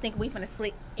half and you think we finna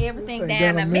split everything Everything down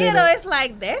down the the middle, middle. it's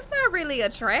like, that's not really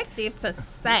attractive to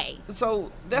say.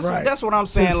 so that's Right. that's what I'm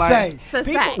To saying. Like, To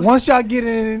people- say. Once y'all get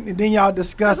in, and then y'all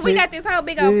discuss Because we it. got this whole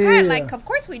big old Yeah. pot. Like, of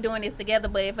course we doing this together.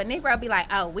 But if a Negro be like,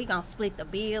 oh, we going to split the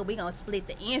bill. We going to split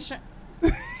the insurance.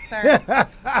 Sir,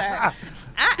 I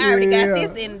already Yeah. got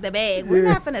this in the bag. We're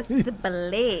Yeah. not going to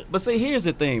split. But see, here's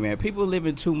the thing, man. People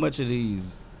living too much of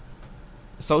these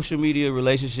social media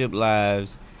relationship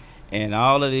lives and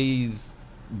all of these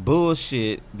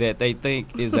bullshit that they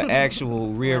think is an actual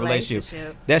real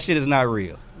relationship. That shit is not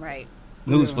real. Right.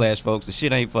 Newsflash, folks, the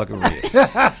shit ain't fucking real.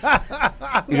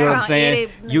 You know what I'm saying?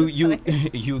 You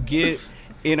you get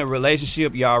in a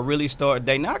relationship, y'all really start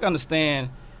dating. Now I can understand,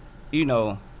 you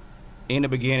know, in the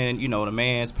beginning, you know, the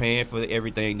man's paying for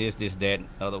everything, this, that, and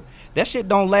other. That shit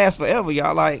don't last forever,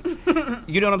 y'all. Like,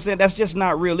 you know what I'm saying? That's just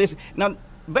not realistic. Now,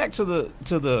 back to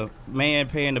the man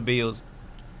paying the bills.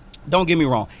 Don't get me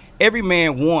wrong. Every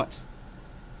man wants,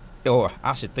 or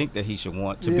I should think that he should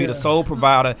want, to be the sole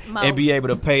provider and be able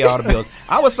to pay all the bills.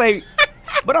 I would say,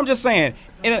 but I'm just saying.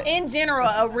 In general,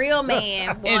 a real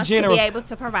man wants to be able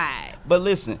to provide. But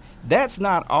listen, that's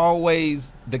not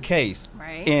always the case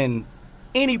Right. in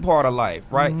any part of life,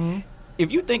 right? Mm-hmm.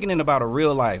 If you thinking about a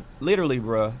real life, literally,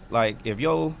 bruh, like if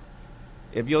your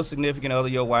if your significant other,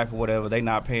 your wife or whatever, they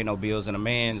not paying no bills and a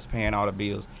man is paying all the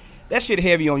bills, that shit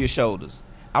heavy on your shoulders.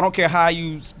 I don't care how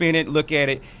you spin it, look at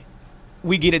it.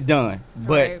 We get it done,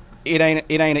 but Right. it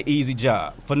ain't an easy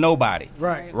job for nobody.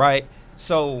 Right. Right.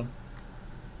 So,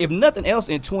 if nothing else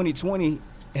in 2020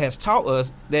 has taught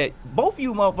us that both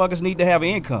you motherfuckers need to have an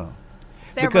income,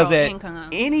 Several because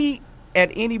incomes.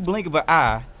 at any blink of an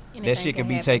eye, that Anything shit can can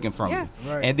be happen. taken from Yeah.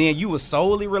 you. Right. And then you were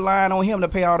solely relying on him to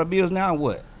pay all the bills. Now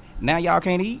what? Now y'all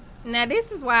can't eat. Now,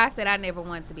 this is why I said I never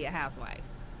wanted to be a housewife.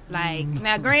 Like,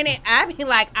 now, granted, I be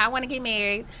like, I want to get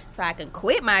married so I can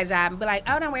quit my job and be like,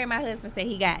 oh, don't worry, my husband said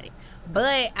he got it.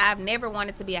 But I've never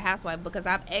wanted to be a housewife because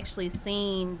I've actually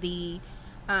seen the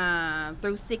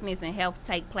through sickness and health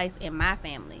take place in my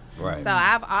family. Right. So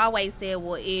I've always said,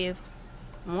 well, if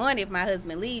my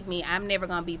husband leave me, I'm never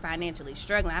going to be financially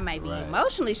struggling. I might be Right.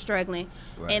 emotionally struggling.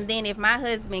 Right. And then if my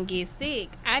husband gets sick,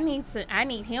 I need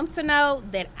him to know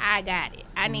that I got it.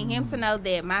 I need him to know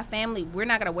that my family, we're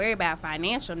not going to worry about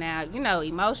financial now. You know,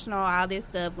 emotional, all this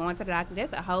stuff, going to the doctor,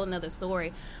 that's a whole nother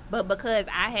story. But because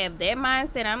I have that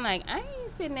mindset, I'm like, I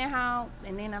ain't sitting at home.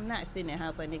 And then I'm not sitting at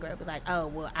home for a nigga to be like, oh,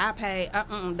 well, I pay.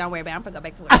 Don't worry about it. I'm going to go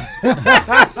back to work.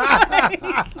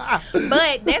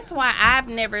 But that's why I've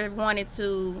never wanted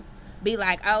to be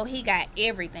like, oh, he got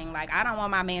everything. Like, I don't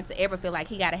want my man to ever feel like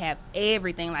he got to have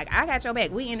everything. Like, I got your back.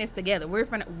 We in this together. We're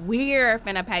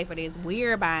finna pay for this.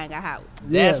 We're buying a house.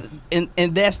 Yes. And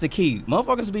that's the key.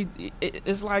 Motherfuckers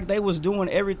it's like they was doing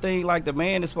everything like the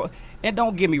man is supposed. And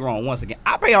don't get me wrong, once again,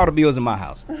 I pay all the bills in my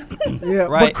house. Yeah,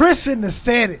 Right. but Chris shouldn't have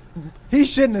said it. He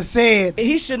shouldn't have said,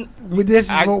 He shouldn't. well, this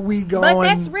is I- what we going. But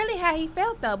that's really how he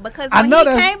felt, though, because I when know he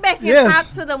that's- came back and yes.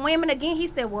 talked to the women again, he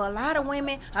said, well, a lot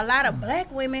of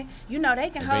black women, you know, they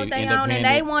can hold They their own and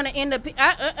they independent. want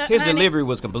to His honey, delivery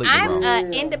was completely I'm wrong.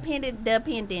 an independent,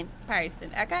 dependent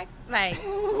person, okay? Like,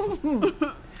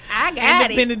 I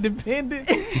got it. Independent.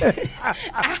 I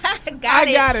I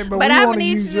got it, but we I wanna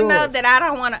need use you to know yours. that I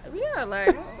don't want to. Yeah,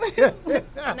 like,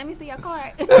 let me see your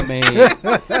card. I mean,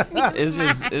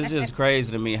 it's just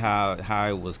crazy to me how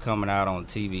it was coming out on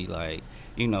TV. Like,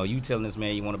 you know, you telling this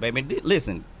man you want a baby.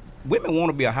 Listen, women want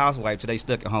to be a housewife till they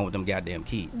stuck at home with them goddamn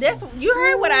kids. That's you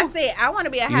heard what I said. I want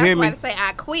to be a You hear me? housewife to say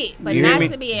I quit, but You hear not me?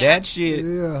 to be a. That shit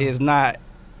Yeah. is not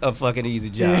a fucking easy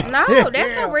job. No,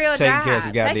 that's a real Taking job. care of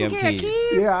some goddamn Taking care kids. of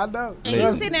kids. Yeah, I know. And you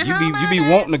Listen, sitting at you home be all you be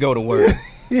day? wanting to go to work.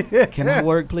 Can I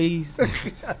work, please?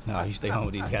 No, you stay home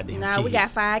with these goddamn No, kids. we got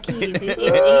 5 kids.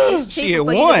 It's Shit, cheaper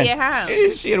for you one. to be at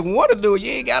home. Shit, one to do it.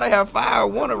 You ain't gotta have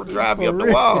 5. One to drive you up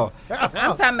the wall.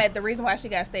 I'm talking about the reason why she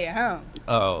got to stay at home.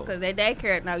 Oh, Because at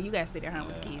daycare, no, you got to sit at home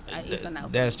with the kids. It's a no.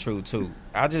 that's true too.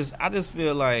 I just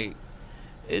feel like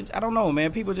I don't know,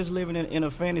 man. People just living in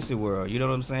a fantasy world. You know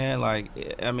what I'm saying? Like,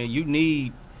 I mean, you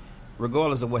need,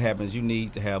 regardless of what happens, you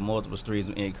need to have multiple streams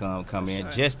of income come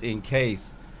in just in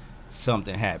case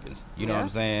something happens. You know what I'm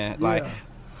saying? Like, Yeah.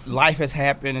 life has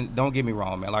happened, and don't get me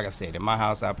wrong, man. Like I said, in my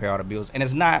house, I pay all the bills, and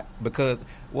it's not because,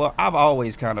 well, I've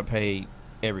always kind of paid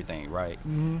everything, right?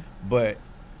 Mm-hmm. But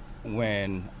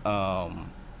when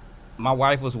my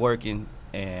wife was working,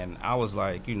 and I was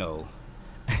like, you know,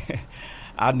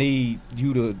 I need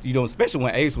you to, you know, especially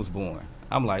when Ace was born.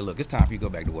 I'm like, look, it's time for you to go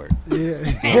back to work. Yeah. You know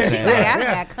what I'm saying? Like, I done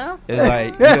got come. It's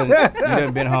like you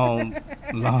done been home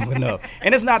long enough,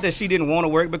 and it's not that she didn't want to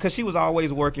work because she was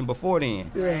always working before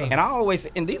then. Yeah. And I always,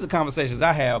 and these are conversations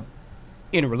I have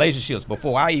in relationships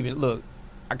before I even look,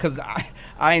 because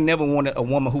I ain't never wanted a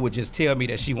woman who would just tell me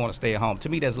that she want to stay at home. To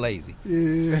me, that's lazy.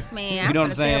 Yeah. Man, You I'm know what going I'm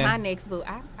to saying? tell my next boo,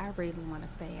 I really want to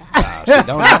stay at home. Shit,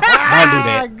 don't do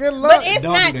that. Good luck. But it's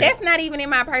Don't not, do that. that's not even in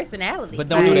my personality. But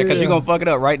don't do that because Yeah. you're gonna fuck it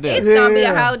up right there. It's going to be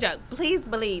a Yeah. whole joke. Please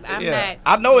believe. I'm Yeah.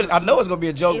 not. I know it's gonna be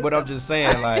a joke, It's but I'm gonna- just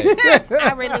saying, like,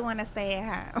 I really want to stay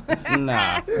at home.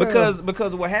 nah,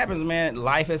 because what happens, man,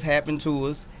 life has happened to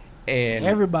us, and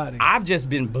Everybody. I've just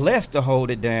been blessed to hold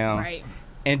it down Right.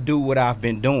 and do what I've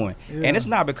been doing. Yeah. And it's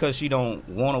not because she don't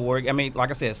want to work. I mean, like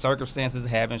I said, circumstances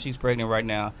happen. She's pregnant right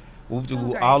now. We'll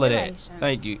do all of that. Congratulations.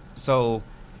 Thank you. So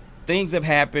things have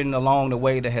happened along the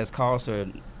way that has caused her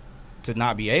to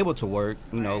not be able to work,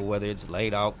 you know, Right. whether it's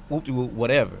laid off,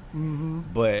 whatever. Mm-hmm.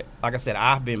 But like I said,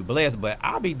 I've been blessed, but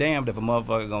I'll be damned if a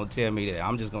motherfucker gonna tell me that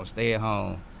I'm just gonna stay at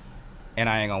home and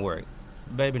I ain't gonna work.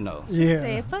 Baby, no. Yeah.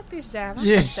 Said, fuck this job. I'm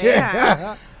Yeah. gonna stay at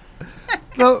home.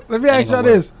 So let me Ain't ask y'all gonna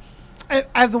work. this. And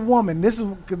as a woman, this is,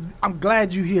 'cause I'm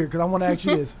glad you're here because I want to ask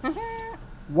you this.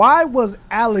 Why was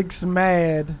Alex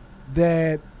mad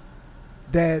that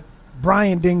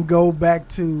Brian didn't go back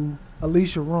to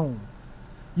Alicia's room?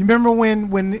 You remember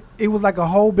when it was like a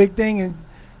whole big thing, and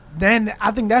then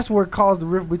I think that's where it caused the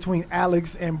rift between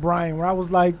Alex and Brian, where I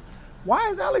was like, why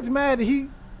is Alex mad that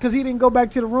because he didn't go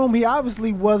back to the room, he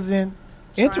obviously wasn't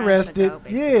interested.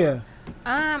 Yeah.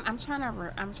 I'm trying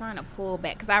to pull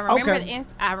back because I remember Okay.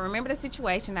 I remember the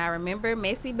situation. I remember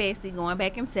Messy Bessie going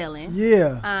back and telling.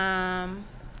 Yeah. I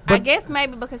But- guess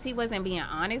maybe because he wasn't being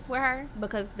honest with her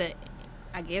because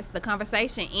I guess the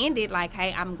conversation ended like,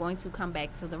 "Hey, I'm going to come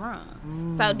back to the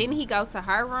room." So didn't he go to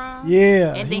her room?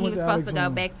 Yeah, and he then he went was to supposed Alex's to go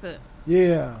room. back to.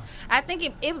 Yeah. I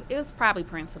think it was probably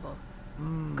principle.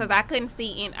 Because I couldn't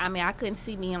see I couldn't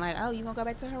see being like, oh, you gonna go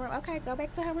back to her room? Okay, go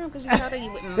back to her room because you told her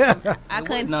you wouldn't. I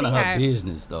couldn't see None of her. her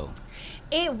business though.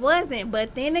 It wasn't,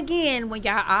 but then again, when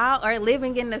y'all all are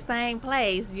living in the same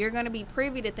place, you're gonna be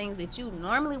privy to things that you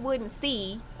normally wouldn't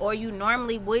see or you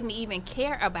normally wouldn't even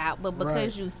care about. But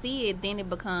because Right. you see it, then it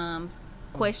becomes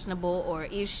questionable or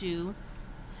issue.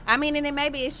 I mean, and then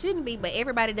maybe it shouldn't be, but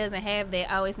everybody doesn't have that.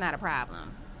 Oh, it's not a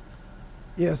problem.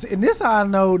 Yes, and this how I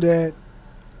know that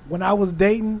when I was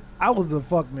dating, I was a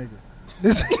fuck nigga.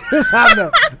 This how I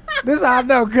know. This how I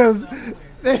know because.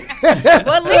 Well,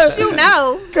 at least you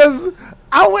know. Because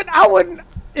I wouldn't.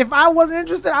 If I wasn't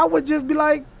interested, I would just be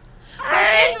like,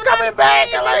 I ain't coming back.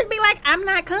 Just be like, I'm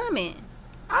not coming.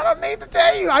 I don't need to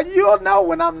tell you. You'll know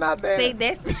when I'm not there. See,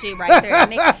 that's the shit right there.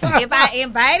 And if I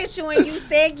invited you and you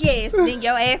said yes, then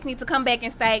your ass needs to come back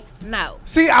and say no.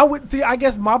 I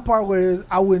guess my part was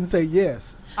I wouldn't say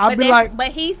yes. I'd be like, but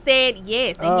he said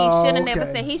yes, and Oh, he should have never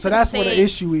okay. said. He So should have that's what said, the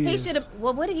issue He is. should have.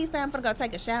 Well, what did he say? I'm gonna go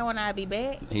take a shower and I'll be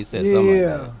back. He said something like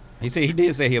yeah. that. He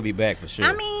did say he'll be back for sure.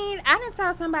 I mean, I didn't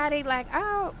tell somebody like,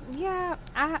 oh yeah,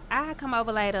 I come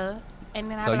over later. And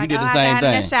then I So was you like, did the I same got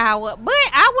in the thing. shower. But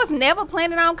I was never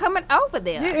planning on coming over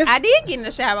there. Yeah, I did get in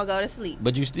the shower and go to sleep.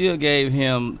 But you still gave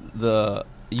him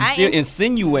you I still ins-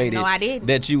 insinuated No, I didn't.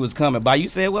 that you was coming by. You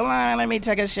said, well, let me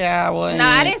take a shower. No,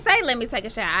 I didn't say let me take a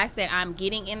shower. I said I'm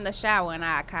getting in the shower and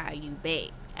I'll call you back.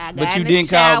 I got But you in the didn't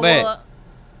shower, call back.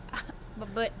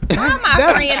 But all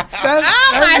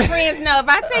my friends know if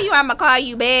I tell you I'm gonna call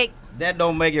you back, That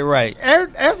don't make it right.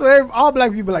 That's what all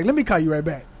black people like. Let me call you right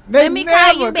back. They let me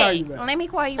call you never back. Let me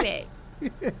call you back.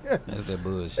 That's that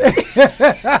bullshit.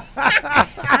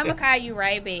 I'm gonna call you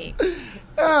right back.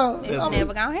 Oh, It's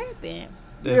never gonna happen.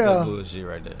 That's Yeah. that bullshit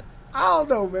right there. I don't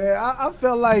know, man. I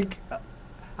felt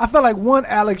like one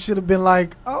Alex should have been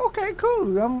like, oh, okay,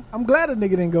 cool. I'm glad a nigga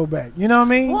didn't go back. You know what I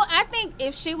mean? Well, I think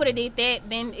if she would have did that,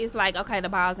 then it's like, okay, the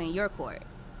ball's in your court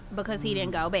because he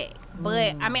didn't go back.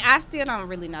 But I mean, I still don't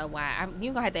really know why.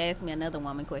 You're gonna have to ask me another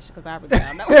woman question because I really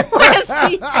don't know why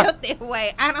she felt that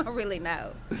way. I don't really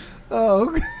know.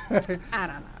 Oh, okay. I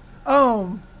don't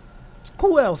know.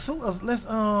 Who else? Let's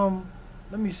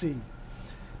let me see.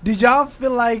 Did y'all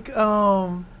feel like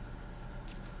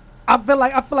I feel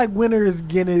like Winter is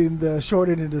getting the short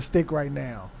end of the stick right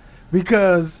now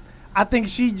because I think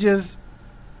she's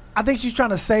trying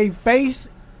to save face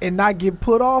and not get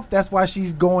put off. That's why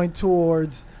she's going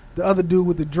towards the other dude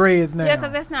with the dreads now. Yeah,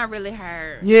 because that's not really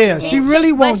her. Yeah, she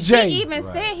really wants Jay. She even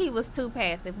Right. said he was too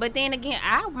passive. But then again,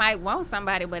 I might want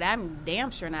somebody, but I'm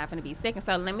damn sure not going to be second.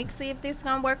 So let me see if this is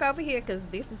going to work over here because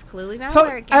this is clearly not So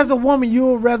working. as a woman, you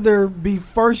would rather be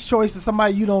first choice to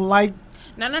somebody you don't like.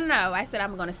 No. I said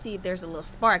I'm going to see if there's a little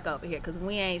spark over here because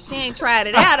she ain't tried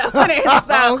it out over there.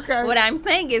 So Okay. what I'm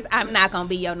saying is I'm not going to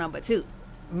be your number two.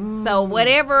 So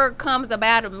whatever comes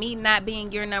about of me not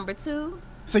being your number two.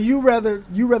 So you rather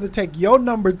take your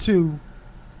number two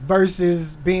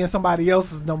versus being somebody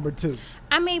else's number two.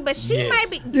 I mean, but she Yes.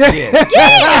 might be. Yeah.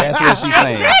 That's what she's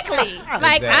saying. Exactly.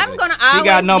 Like, I'm going to always She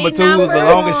got number be twos number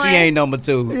as long as she one. ain't number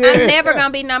two. I'm never gonna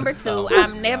be number two.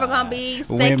 I'm never gonna be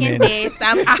second Women. best.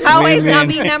 I'm always gonna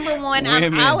be Women. number one. I'm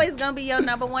Women. always gonna be your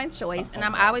number one choice, and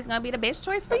I'm always gonna be the best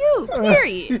choice for you.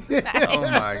 Period. Oh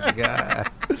my god.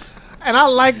 And I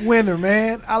like Winter,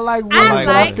 man. I like Winter, I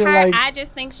but like I feel her. like I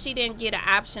just think she didn't get an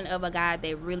option of a guy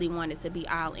that really wanted to be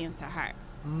all into her.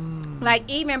 Like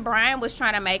even Brian was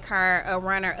trying to make her a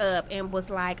runner up and was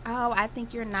like, "Oh, I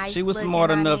think you're nice." She was looking,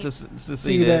 smart enough honey." to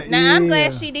see that. Now I'm Yeah.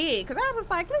 glad she did because I was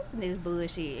like, "Listen to this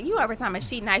bullshit. You over time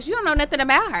she nice. You don't know nothing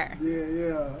about her."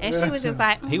 yeah. And she was just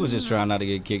like, He was just trying not to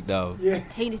get kicked off. yeah.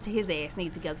 his ass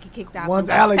needs to go get kicked off. Once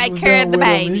and go Alex take was care done of the with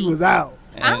him, baby. he was out.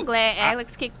 I'm glad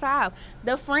Alex kicked off.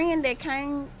 The friend that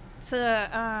came to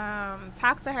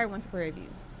talk to her went to Prairie View.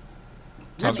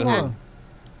 Talk to Which her. one?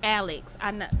 Alex,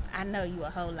 I know you a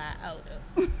whole lot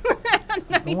older.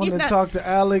 The one that talked to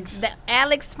Alex. The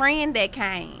Alex friend that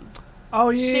came. Oh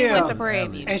yeah. She went to Prairie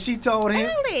View. And she told him.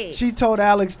 Alex. She told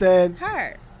Alex that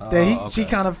Her. she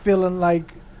kind of feeling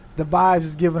like the vibes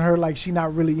is giving her like she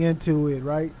not really into it,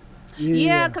 right?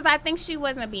 Yeah, because I think she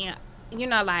wasn't being,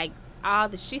 like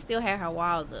she still had her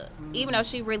walls up, even though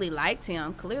she really liked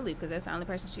him clearly because that's the only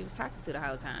person she was talking to the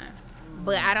whole time.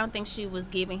 But I don't think she was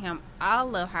giving him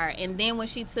all of her. And then when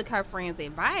she took her friend's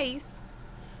advice,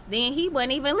 then he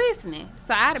wasn't even listening.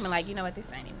 So I'd have been like, you know what, this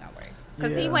ain't even gonna work.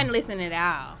 Because he wasn't listening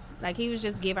at all. Like, he was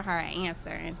just giving her an answer,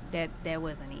 and that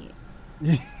wasn't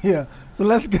it. Yeah. So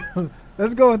let's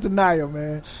go into Nia,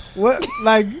 man. What?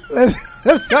 Like,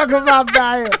 let's talk about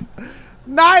Nia.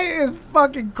 Nia is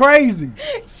fucking crazy.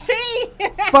 She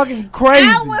Fucking crazy.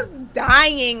 I was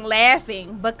dying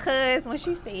laughing because when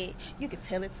she said, you could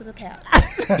tell it to the couch.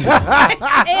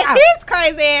 And his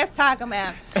crazy ass talking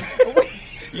about,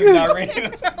 You're not ready.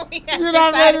 You're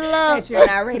not ready to love. that you're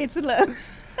not ready to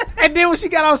love. And then when she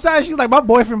got outside, she was like, my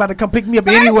boyfriend about to come pick me up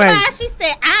First anyway. of all, she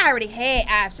said, I already had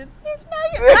options. Bitch,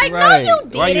 no, you, like, Right. no, you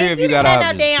didn't. Why you here if you didn't got have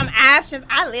options? no damn options.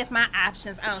 I left my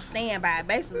options on standby.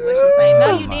 Basically what she's saying. No,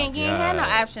 Oh you my didn't. You didn't have no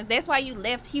God. options. That's why you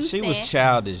left Houston. She was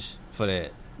childish for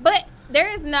that. But there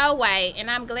is no way,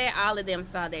 and I'm glad all of them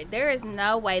saw that, there is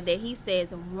no way that he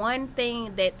says one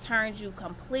thing that turns you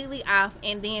completely off,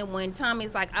 and then when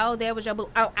Tommy's like, oh, that was your boo.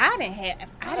 Oh, I didn't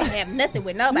have nothing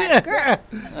with nobody. Yeah. Girl.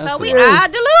 So we Yes.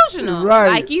 all delusional. Right.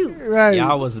 Like you. Right.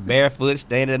 Y'all was barefoot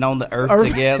standing on the earth Earth.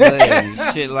 together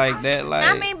and shit like that. Like,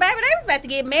 I mean, baby, they was about to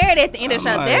get married at the end of the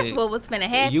I'm show. like, That's what was finna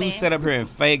happen. you sat up here and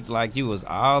faked like you was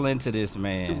all into this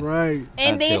man. Right.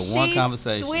 And then until one she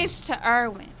conversation. switched to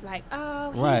Irwin. Like,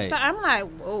 oh, he's Right. so, I'm like,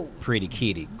 whoa. Pretty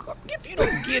kitty. If you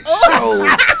don't get your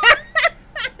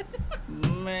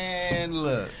man,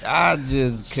 look, I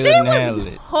just She couldn't was handle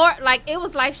it. like, it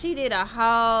was like she did a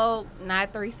whole,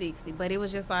 not 360, but it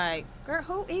was just like, girl,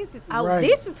 who is this? Oh, Right.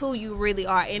 this is who you really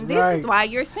are, and this Right. is why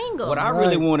you're single. What I Right.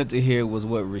 really wanted to hear was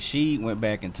what Rashid went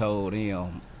back and told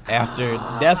him after.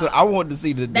 That's what I wanted to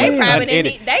see. The they probably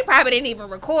unedited. didn't even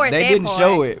record They that didn't part.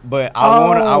 show it, but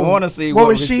I want to see what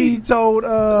what was she Rashid told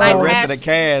Like, the rest of Rash- the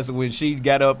cast when she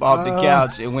got up off the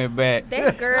couch and went back.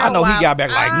 That girl, I know he wow. got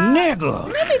back like,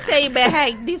 nigga, Let me tell you about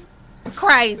hey, this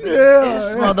crazy.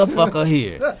 this motherfucker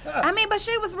here. I mean, but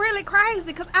she was really crazy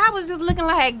because I was just looking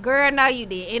like, girl, no, you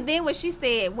did. And then when she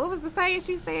said, what was the saying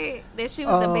she said? That she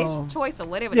was the best choice or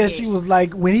whatever. Yeah, the she heck. was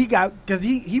like, when he got, because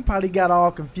he probably got all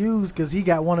confused because he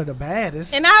got one of the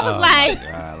baddest. And I was Oh, like,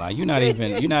 my God, like you're not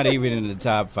even in the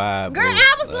top 5. girl, boo.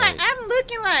 I was like, I'm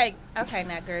looking like, okay,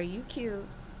 now, girl, you cute.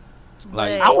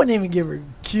 Like, But I wouldn't even give her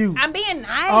cute. I'm being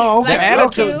nice. Oh, okay. the Like, you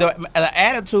attitude, cute. the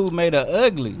attitude made her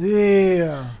ugly.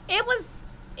 Yeah. It was,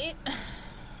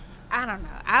 I don't know.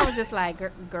 I was just like,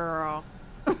 girl.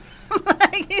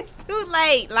 Like, it's too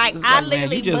late. Like, It's I like, man,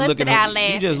 literally you just busted looking out you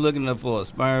laughing. just looking for a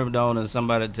sperm donor and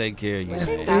somebody to take care of you. That's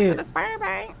man. it. Go to the sperm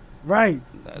bank. Right.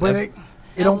 But That's-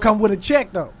 it don't come with a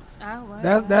check, though. Oh,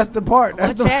 well. That's the part. Well,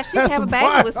 That's the, Chad, she that's have the a baby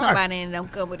part. with somebody and it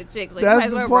don't come with a check. So you That's might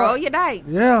as the well part. roll your dice.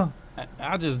 Yeah.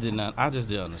 I just didn't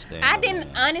understand. I it,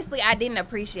 didn't, man. honestly, I didn't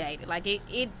appreciate it. Like, it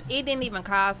didn't even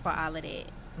cause for all of that.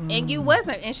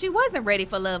 And she wasn't ready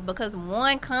for love because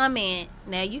one comment,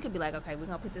 now you could be like, okay, we're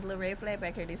going to put this little red flag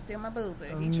back here. This still my boo, but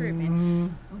he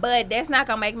tripping. But that's not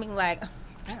going to make me like,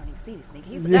 I don't even see this nigga.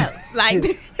 He's a Yeah. ghost. Like,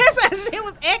 that's how she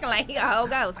was acting like he a whole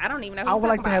ghost. I don't even know who I you're would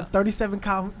like talking to have about. 37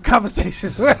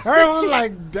 conversations with her. I was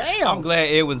like, damn. I'm glad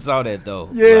Edwin saw that though.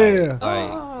 Yeah.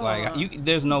 Like you.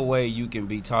 There's no way you can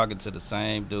be talking to the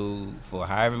same dude for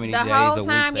however many The days whole or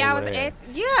time weeks y'all they was were there. at,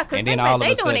 yeah, because And they, then all of a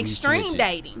doing sudden you extreme switch it.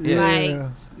 dating. Yeah.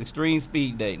 Extreme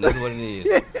speed dating. That's what it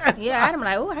is. Like, yeah, I'd be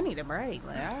like, oh, I need a break.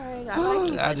 Like, all right, I like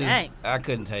you, but dang. I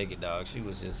couldn't take it, dog. She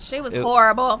was She was it-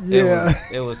 horrible. Yeah.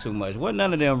 It was too much. Wasn't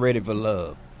none of them ready for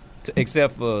love,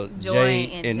 except for Joy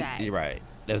Jay and Jay. you're right.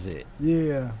 That's it.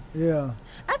 Yeah. Yeah.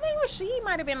 I think she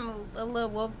might have been a little,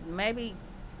 well, maybe.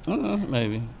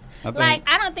 Maybe. I think. Like,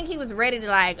 I don't think he was ready to,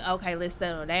 like, okay, let's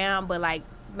settle down, but, like,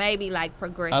 maybe, like,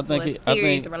 progress I to think a he- I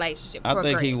serious think- relationship. I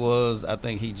think he Progress. was. I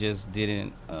think he just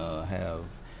didn't have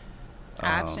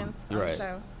Options on the right.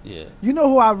 show. Yeah. You know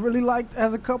who I really liked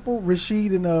as a couple?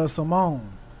 Rashid and Simone.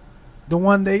 The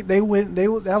one they went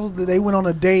on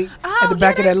a date at the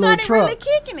back of that little they truck. really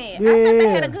kicking it. I thought they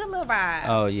had Yeah. a good little vibe.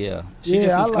 Oh yeah. She Yeah,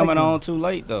 just I was like coming him. on too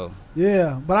late though.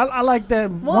 Yeah, but I like that.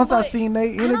 Well, Once I but seen they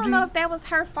energy. I don't know if that was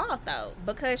her fault though,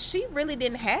 because she really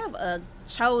didn't have a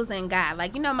chosen guy.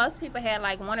 Like, you know, most people had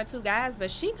like one or two guys, but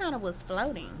she kind of was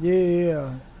floating.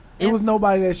 Yeah. It And- was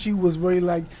nobody that she was really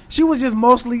like. She was just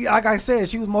mostly, like I said,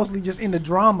 she was mostly just in the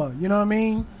drama. You know what I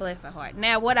mean? Bless her heart.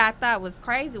 Now, what I thought was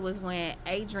crazy was when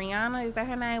Adriana, is that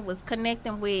her name, was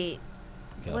connecting with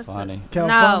what's the- Calfani. No,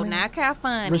 Calfani? not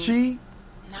Calfani. Rashid.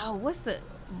 No, what's the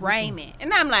Raymond?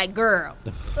 And I'm like, girl,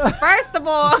 first of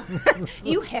all,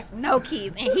 you have no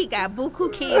kids, and he got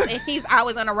buku kids, and he's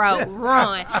always on the road.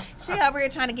 Run. She over here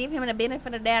trying to give him the benefit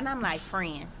of the doubt, and I'm like,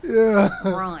 friend, Yeah.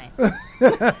 run.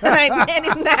 Like, that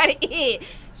is not it.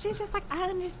 She's just like, I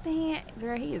understand.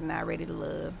 Girl, he is not ready to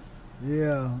love.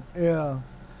 Yeah.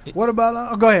 What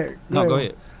about? Go ahead. Go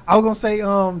ahead. I was gonna say,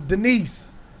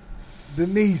 Denise.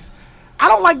 I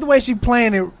don't like the way she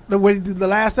playing it. The way the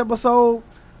last episode,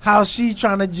 how she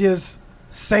trying to just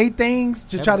say things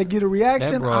to try to get a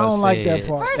reaction. I don't like that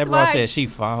part. First That of bro all, said she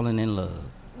falling in love.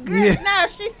 Girl, Yeah. no,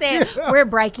 she said we're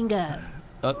breaking up.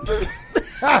 He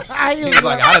was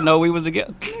like, I didn't know we was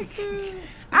together.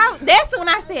 That's when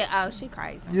I said, "Oh, she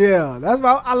crazy." Yeah, that's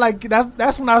why I like.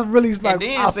 That's when I really like. And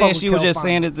then I saying fuck she with was Kel just Fine.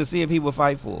 saying it to see if he would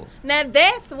fight for her. Now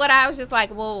that's what I was just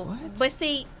like, well, What? but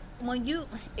see,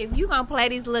 if you gonna play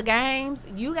these little games,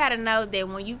 you gotta know that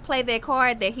when you play that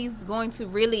card, that he's going to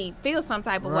really feel some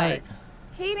type of way. Right.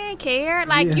 He didn't care.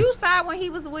 Like Yeah. you saw when he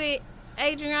was with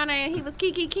Adriana and he was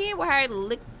Kiki Ken with her.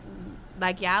 Look,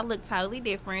 like y'all look totally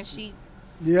different. She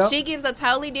gives a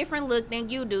totally different look than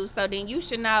you do. So then you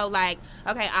should know, like,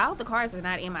 okay, all the cards are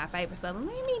not in my favor. So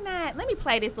let me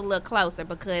play this a little closer,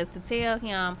 because to tell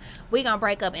him we gonna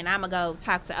break up and I'm gonna go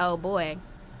talk to old boy.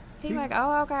 He like,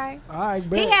 oh, okay. All right,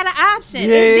 He had an option. Yeah.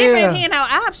 It's different. He had no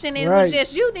option. It Right. was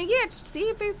just you. Then see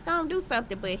if it's gonna do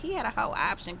something. But he had a whole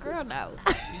option. Girl, no.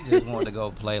 She just wanted to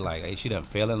go play like, hey, she done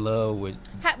fell in love with.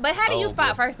 But how do you Oh,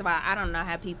 fight? boy. First of all, I don't know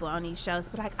how people on these shows,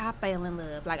 but like I fell in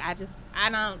love. Like I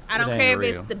don't ain't care if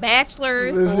real. it's The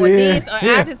Bachelors Yeah. or this, or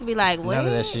Yeah. I just be like, what? None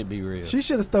of that shit be real. She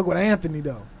should have stuck with Anthony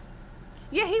though.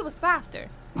 Yeah, he was softer.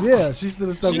 Yeah, she should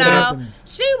have stuck with No, Anthony.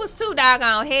 she was too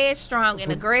doggone headstrong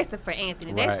and aggressive for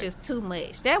Anthony. That's Right. just too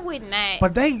much. That would not.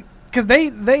 But they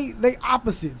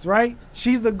opposites, right?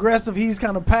 She's the aggressive, he's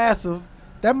kind of passive.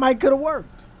 That might could have worked.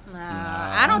 No,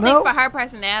 I don't No? think for her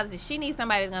personality, she needs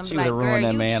somebody that's gonna She be like, would've "Girl, ruined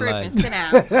that you man tripping? life." Sit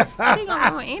down." She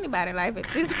gonna ruin anybody's life at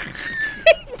this.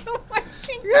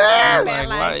 She Yeah. man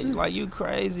life. Like you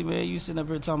crazy, man. You sitting up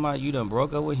here talking about you done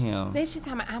broke up with him. Then she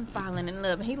talking about I'm falling in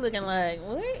love, and he looking like,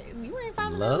 "What? You ain't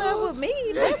falling Love? in love with me?"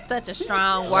 That's such a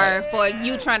strong word for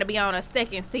you trying to be on a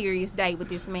second serious date with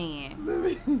this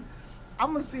man.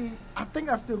 I'm gonna see. I think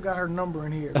I still got her number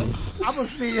in here. I'm gonna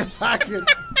see if I can.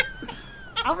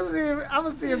 I'm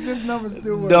gonna see if this number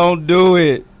still works. Don't do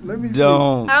it. Let me see.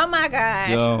 Don't. Oh my gosh!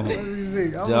 Don't. Let me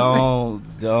see.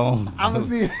 Don't. I'm gonna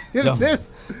see if Don't.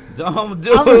 this. Don't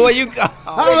do I'ma it. What you got?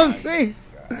 I'm gonna see.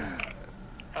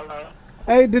 Hello?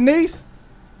 Hey Denise,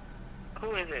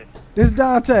 Who is it? this is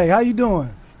Dante. How you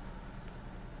doing?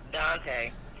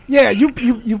 Dante. Yeah, you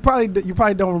probably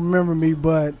don't remember me,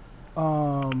 but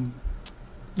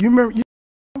you remember.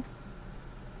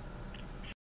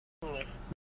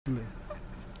 Who?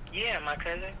 Yeah, my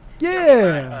cousin.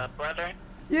 Yeah. My brother.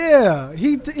 Yeah,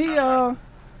 he took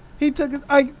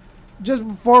it. Just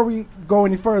before we go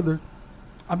any further,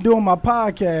 I'm doing my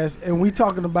podcast and we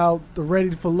talking about the Ready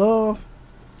for Love,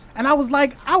 and I was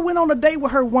like, I went on a date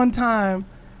with her one time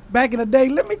back in the day.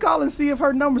 Let me call and see if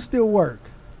her number still work.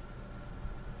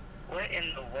 What in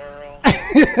the world?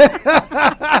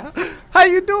 How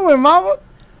you doing, Mama?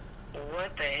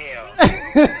 What the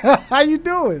hell? How you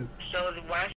doing? So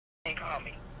why she ain't call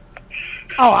me?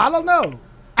 Oh, I don't know.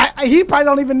 He probably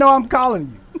don't even know I'm calling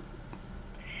you.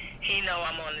 He know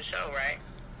I'm on the show, right?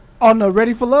 On the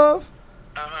Ready for Love?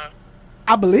 Uh-huh.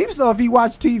 I believe so. If he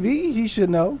watch TV, he should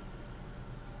know.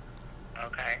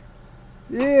 Okay.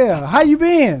 Yeah. How you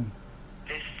been?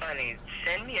 This is funny.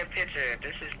 Send me a picture.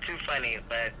 This is too funny,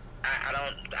 but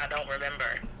I don't remember.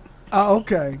 Oh,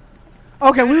 okay.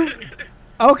 Okay,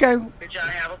 okay. But y'all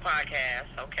have a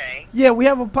podcast, okay? Yeah, we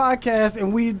have a podcast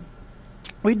and we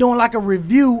doing like a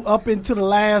review up into the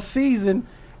last season,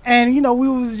 and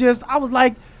I was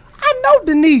like, I know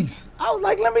Denise. I was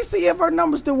like, let me see if her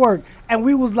number still work. And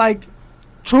we was like,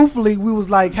 truthfully, we was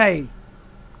like, hey,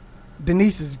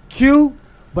 Denise is cute,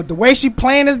 but the way she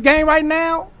playing this game right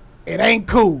now, it ain't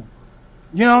cool.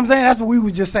 You know what I'm saying? That's what we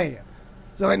was just saying.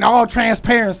 So in all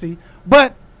transparency,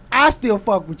 but I still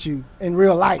fuck with you in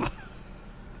real life.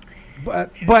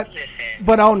 But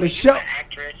Listen, on the when show, you an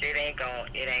actress, it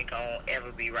ain't gonna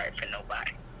ever be right for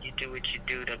nobody. You do what you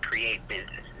do to create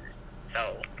businesses.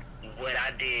 So what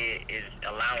I did is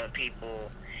allowing people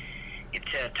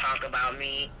to talk about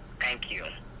me. Thank you.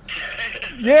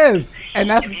 yes, and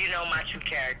that's If you know my true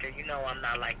character, you know I'm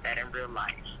not like that in real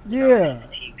life. yeah. On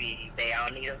TV, they all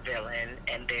need a villain,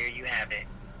 and there you have it.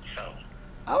 So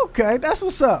Okay, that's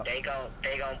what's up. they gon'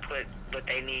 put what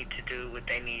they need to do, what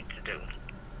they need to do.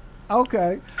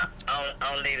 Okay,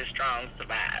 Only the strong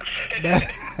survive.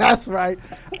 that's right.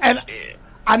 And Yeah.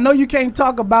 I know you can't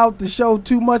talk about the show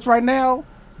too much right now,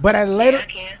 but at a later. Yeah, I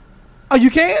can. Oh, you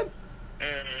can?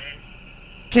 Mm-hmm.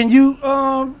 Can you?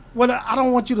 Well, I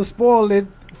don't want you to spoil it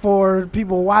for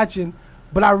people watching,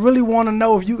 but I really want to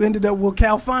know if you ended up with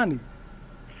Cal Fani.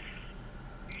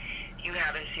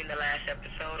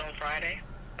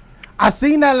 I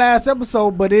seen that last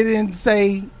episode, but it didn't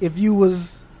say if you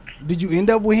was. Did you end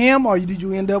up with him or did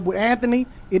you end up with Anthony?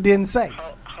 It didn't say.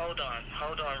 Hold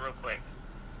on, real quick.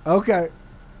 Okay.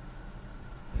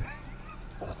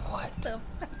 What the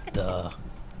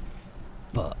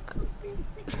fuck?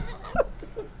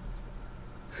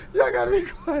 Y'all gotta be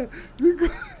quiet. Be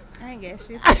quiet. I ain't got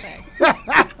shit to say.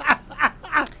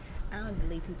 I don't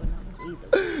delete people numbers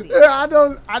either. Yeah, I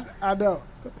don't. I don't.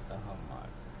 Oh my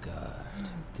god,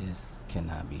 this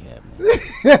cannot be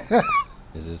happening.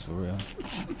 Is this for real?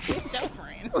 It's your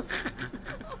friend.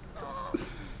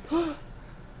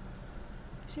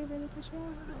 She really put you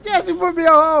on hold? Yeah, she put me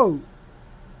on hold.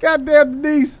 Goddamn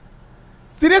Denise.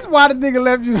 See, that's why the nigga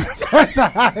left you the first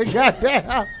time.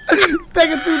 Goddamn.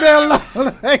 Taking too damn long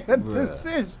to make a Bruh.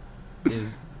 decision.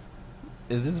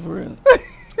 Is this for real?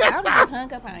 I would just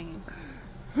hung up on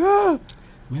you.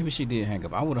 Maybe she did hang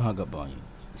up. I would have hung up on you.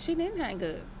 She didn't hang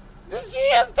up. She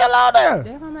is still on there.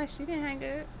 That's why I'm like, she didn't hang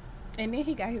up. And then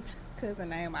he got his cousin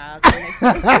name out. That's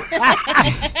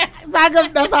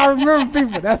how I remember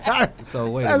people. That's how So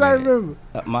wait that's a how I minute. remember.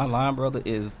 My line brother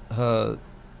is her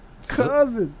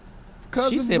Cousin.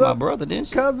 She said my brother, didn't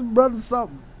she? Cousin, brother,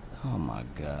 something. Oh my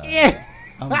god. Yeah.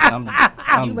 I'm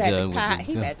You had done to tie. with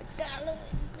He this. had to.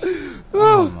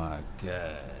 Oh my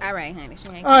god. All right, honey. She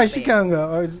ain't All right, come she back. can't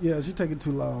go. All right, yeah, she taking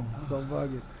too long. So fuck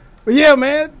it. But yeah,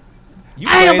 man. You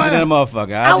I am crazy a- than a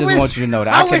motherfucker. I I just wish- want you to know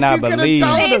that. I I wish cannot you could've believe.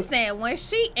 told us. Listen, when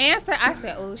she answered, I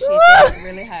said, "Oh shit, that's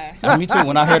really high." Yeah, me too.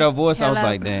 When I heard her voice, I was Hello.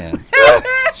 like, damn.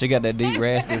 She got that deep,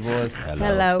 raspy voice.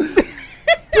 Hello.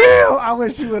 Damn, I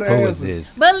wish she would have Who answered.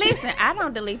 is this? But listen, I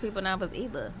don't delete people numbers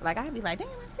either. Like I'd be like, "Damn,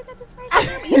 I still got this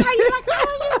person's number." You know how you like,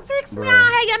 "Oh, you text me, I Bruh.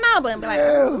 don't have your number," and be like,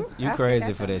 "Ooh, You I still crazy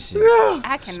got for your-" that shit. Yeah.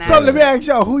 I cannot. So let me ask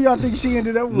y'all, who y'all think she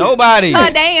ended up with? Nobody. Her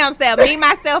damn self, me,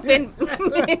 myself, and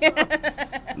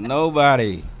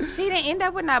Nobody. she didn't end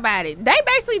up with nobody. They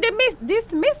basically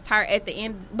dismissed her at the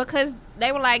end because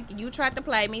they were like, "You tried to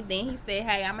play me." Then he said,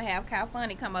 "Hey, I'm gonna have Cal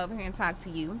Funny come over here and talk to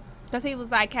you," because he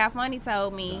was like, "Cal Funny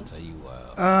told me." I'll tell you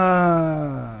wild.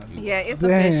 Yeah, it's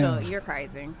Damn. official. You're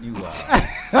crazy. You wild.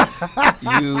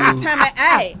 Tell me,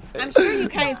 hey, I'm sure you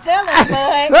can't tell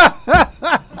us,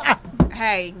 but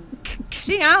hey,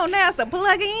 she on now, so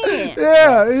plug in.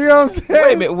 Yeah, you know what I'm saying?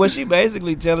 Wait a minute. Was she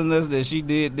basically telling us that she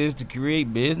did this to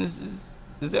create businesses?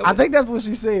 Is that I think that's what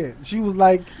she said. She was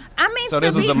like, I mean, so? to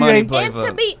This was be, a money play and for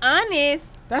to be honest,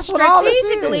 That's what all this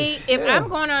strategically, is. if Yeah. I'm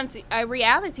going on to a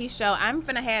reality show, I'm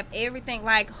gonna have everything.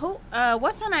 Like who?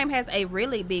 What's her name? Has a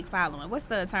really big following. What's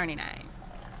the attorney name?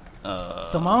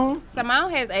 Simone?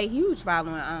 Simone has a huge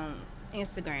following on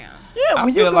Instagram. Yeah, I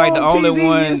when you feel go like the on only TV,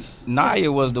 one, it's-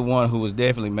 Naya was the one who was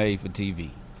definitely made for TV.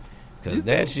 Because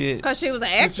that shit, Cause she was an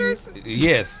actress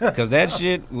yes, because that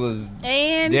shit was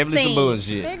and definitely some sing.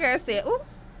 bullshit. That girl said, "Ooh,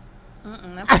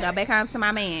 I'm gonna go back home to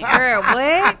my man." Girl,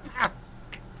 what?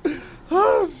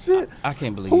 Oh, shit. I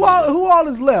can't believe Who it. all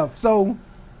is left? So,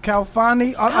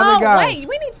 Calfani, other Oh guys. wait,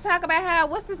 we need to talk about how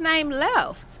what's his name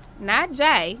left. Not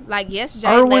Jay. Like yes, Jay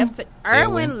Irwin? left.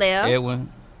 Irwin left.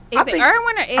 Edwin. Is I it think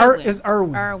Irwin or Edwin? It's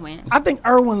Irwin. Irwin. I think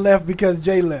Irwin left because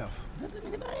Jay left.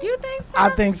 You think so? I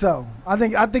think so.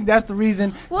 I think that's the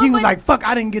reason Well, he was but- like, "Fuck,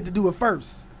 I didn't get to do it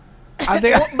first." I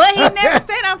think, But he never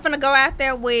said I'm finna go out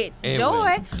there with Edwin.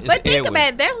 Joy. It's But think Edwin. about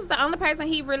it, that was the only person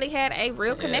he really had a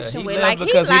real connection he with. left Like he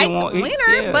because he liked didn't want-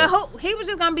 Winter, yeah. but he was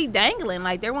just gonna be dangling.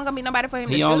 Like there wasn't gonna be nobody for him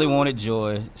to He only choose. wanted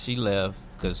Joy. She left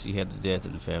because she had the death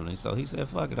in the family. So he said,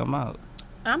 fuck it, I'm out.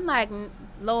 I'm like,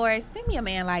 Lord, send me a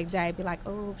man like Jay. Be like,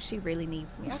 oh, she really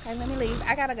needs me. Okay, let me leave.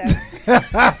 I gotta go.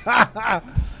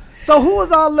 so who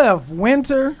was all left?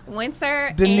 Winter,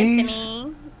 Winter, Denise.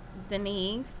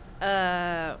 Denise.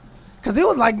 because it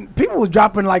was like people was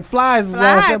dropping like flies.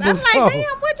 Last Flies. I'm episode. like,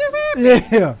 damn, what just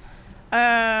happened?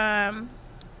 Yeah.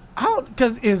 How?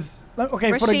 Because is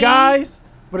okay for the Rashid. guys.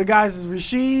 For the guys is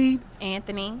Rashid,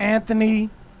 Anthony, Anthony,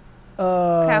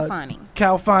 Calfani.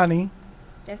 Calfani,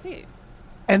 That's it.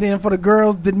 and then for the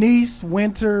girls, Denise,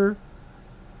 Winter,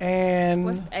 and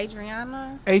What's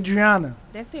Adriana? Adriana.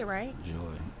 That's it, right? Joy.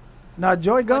 Now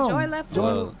Joy gone. Joy left too.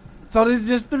 Well, So this is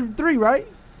just three, right?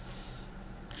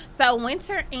 So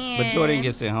Winter and but Joy didn't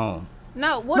get sent home.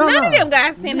 no. Well, none of them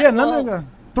guys sent. Yeah, none of them.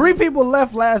 Three people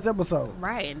left last episode.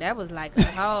 Right, and that was like a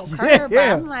whole curve.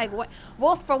 Yeah. I'm like, what?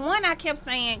 Well, for one, I kept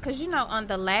saying because on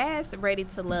the last Ready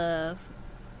to Love,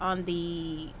 on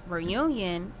the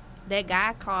reunion, that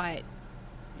guy caught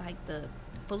like the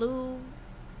flu.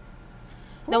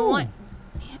 The Who? one,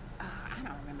 I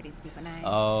don't remember these people's names.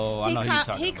 Oh, I know who you're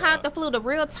talking he about. caught the flu. The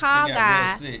real tall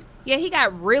guy. Yeah, he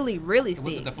got really, really sick.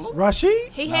 Was it the flu? Rashid?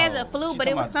 He No, had the flu, she but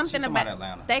it talking was about- something she talking about about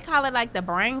Atlanta. they call it like the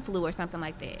brain flu or something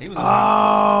like that. He was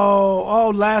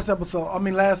Last episode. I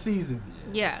mean, last season.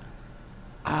 Yeah.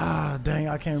 Ah, dang,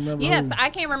 I can't remember. Yes, who. I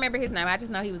can't remember his name. I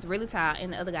just know he was really tall,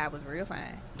 and the other guy was real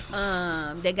fine.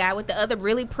 The guy with the other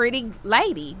really pretty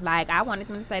lady. Like, I wanted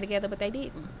them to stay together, but they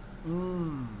didn't. He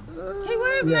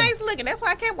was Yeah. nice looking. That's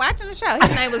why I kept watching the show.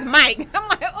 His name was Mike. I'm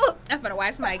like, oh, I'm gonna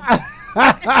watch Mike.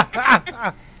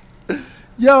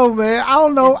 Yo, man, I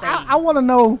don't know. Just saying. I want to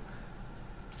know.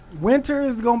 Winter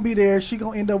is gonna be there. She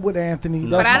gonna end up with Anthony.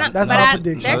 No. That's But I my, don't- that's but my I-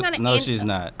 prediction. they're No, gonna no, end- she's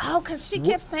not. Oh, because she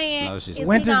kept saying, No, she's is not. he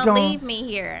Winter's gonna gonna- leave me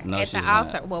here No, at she's the not.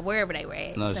 altar? Well, wherever they were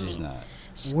at. No, to she's me. not.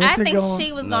 I Winter think going-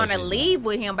 she was No, going to she's leave not.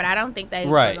 with him, but I don't think they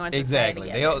were Right, going to exactly.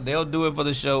 stay together. They'll do it for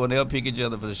the show and they'll pick each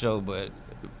other for the show, but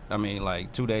I mean,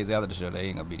 like 2 days after the show, they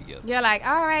ain't gonna be together. You're like,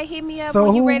 all right, hit me up So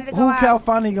when who you ready to go who out.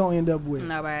 Calfani gonna end up with?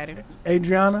 Nobody.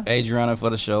 Adriana, Adriana for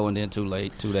the show, and then 2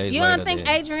 days You later. don't think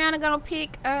then, Adriana gonna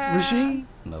pick? Rashid,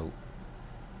 No.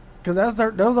 because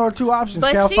those are two options.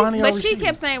 But Calfani or she Rashid.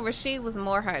 kept saying Rashid was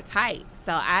more her type,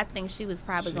 so I think she was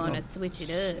probably She going to gonna- switch it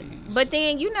up. she- But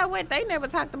then you know what? They never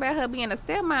talked about her being a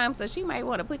stepmom, so she might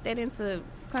want to put that into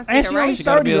only consideration. She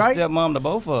gotta be 30, a right? stepmom to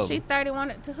both of them. She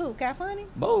 31 to who? Calfani?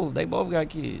 Both. They both got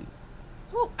kids.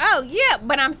 Who? Oh yeah,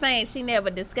 but I'm saying she never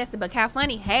discussed it. But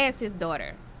Calfani has his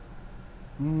daughter.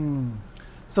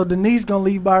 So Denise gonna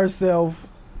leave by herself,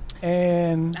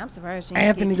 and I'm surprised she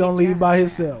Anthony gonna leave by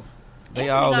himself. They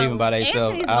all leaving by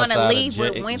themselves. Anthony's outside gonna of leave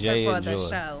with Jay- Winter Jay for and the Joy.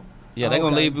 show. Yeah, they're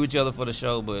gonna Okay. leave with each other for the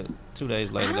show, but 2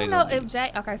 days later I they don't know gonna if leave.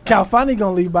 Jay. Okay, so Calfani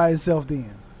gonna leave by himself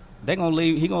then. They gonna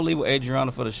leave. He gonna leave with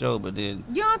Adriana for the show, but then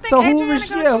you don't think So who Adriana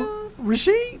gonna choose?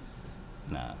 Rashid?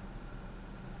 nah,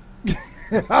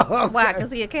 Why?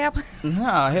 Cause he a Cap?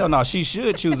 nah, hell no. She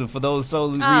should choose him for those sole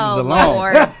reasons Oh alone.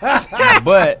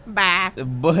 Lord! Bye.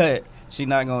 But she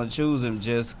not gonna choose him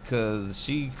just because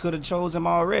she could have chose him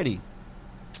already.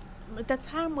 But the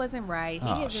time wasn't right. He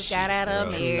Oh, had just shit, got out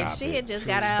of girl, marriage. stop She it. had just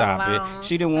got Stop out alone. it.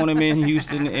 She didn't want him in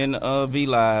Houston in V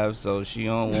Live, so she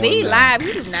don't want V him. Live,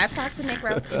 you do not talk to Nick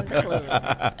Rose in the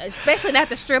club, especially not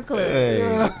the strip club, Hey.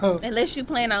 unless you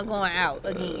plan on going out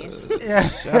again. Yeah.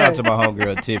 Shout out to my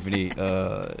homegirl Tiffany,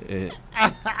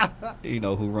 you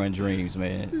know, who run Dreams,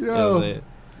 man. You know what I'm saying?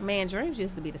 Man, Dreams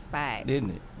used to be the spot.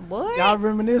 Didn't it? Boy, Y'all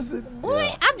reminiscing? boy,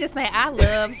 Yeah. I'm just saying, I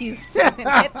love Houston.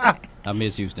 I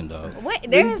miss Houston, dog. What?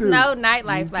 There is too. no Me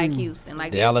nightlife like too. Houston.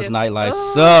 Like Dallas it's just, nightlife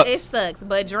ooh, sucks. It sucks.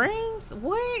 But Dreams,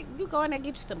 what? You go in there,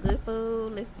 get you some good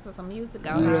food, listen to some music,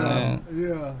 go Yeah. home.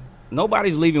 Yeah.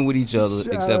 Nobody's leaving with each other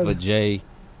Shout except out. for Jay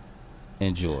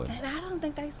and Joy. And I don't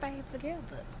think they stay together.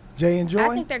 Jay and Joy?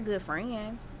 I think they're good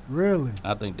friends. Really?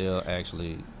 I think they'll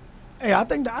actually. Hey, I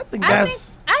think I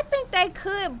that's think they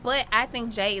could, but I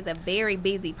think Jay is a very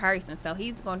busy person, so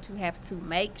he's going to have to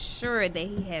make sure that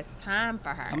he has time for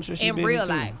her I'm sure she in busy real too.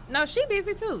 life. No, she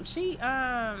busy too. She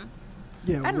yeah.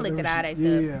 I done looked at all whatever that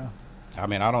she- stuff. Yeah. I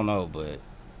mean, I don't know, but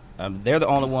they're the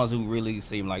only ones who really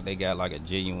seem like they got like a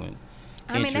genuine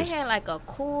I mean, they interest. had like a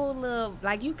cool little,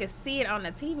 like you could see it on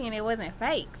the TV and it wasn't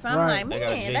fake. So I'm Right. like, They got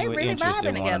man, they genuine really interest vibing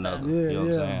in one together. another. Yeah, You know what I'm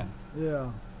yeah. saying?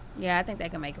 Yeah. Yeah, I think they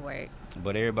can make it work.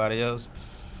 But everybody else,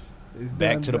 It's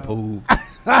back done to the so. pool,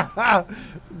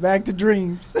 Back to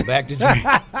dreams. back to dream.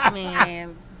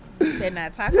 Man, they're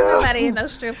not talking to nobody in no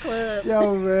strip club.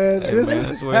 Yo, man. Hey, This man, is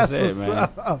that's where it's at, what's man.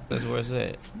 up. That's where it's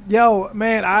at. Yo,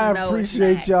 man, I No, it's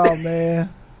appreciate not. y'all, man.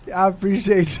 I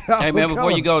appreciate y'all. Hey man, for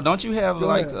before you coming. go, don't you have Go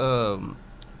like ahead.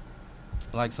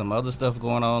 like some other stuff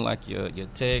going on, like your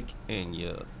tech and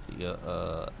your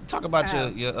talk about Oh.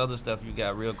 your other stuff you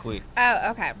got real quick.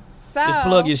 Oh, okay. So Just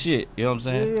plug your shit. You know what I'm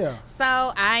saying? Yeah. So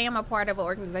I am a part of an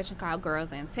organization called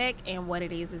Girls in Tech, and what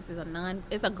it is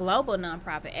it's a global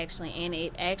nonprofit actually, and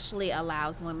it actually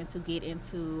allows women to get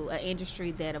into an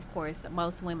industry that, of course,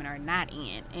 most women are not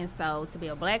in. And so, to be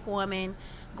a black woman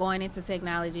going into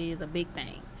technology is a big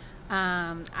thing.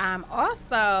 I'm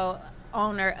also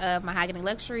owner of Mahogany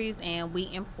Luxuries, and we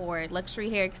import luxury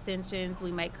hair extensions.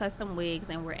 We make custom wigs,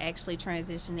 and we're actually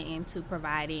transitioning into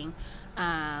providing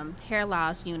hair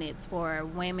loss units for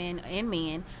women and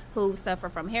men who suffer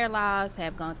from hair loss,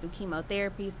 have gone through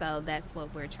chemotherapy. So that's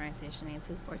what we're transitioning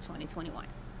to for 2021.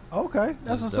 Okay.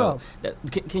 That's what's dope.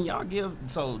 up. Can y'all give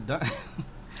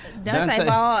Dante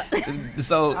bought.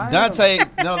 So I Dante,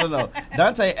 no.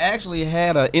 Dante actually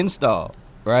had an install.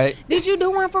 right? Did you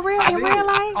do one for real in real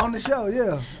life? On the show,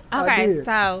 yeah. I Okay, did.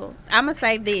 so I'm gonna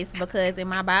say this because in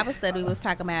my Bible study we was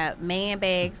talking about man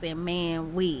bags and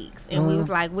man wigs, and we was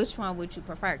like, which one would you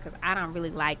prefer? Because I don't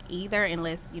really like either,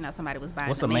 unless somebody was buying.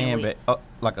 What's the a man wig. bag? Oh,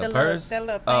 like a purse? The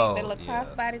little thing, Oh, the little yeah,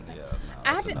 crossbody thing. yeah,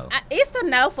 no, that's a no. It's a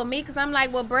no for me because I'm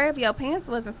like, well, bruh, if your pants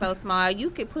wasn't so small, you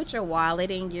could put your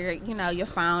wallet and your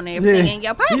phone and everything in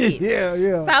your pocket.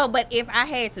 Yeah. So, but if I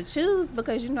had to choose,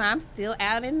 because I'm still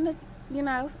out in the,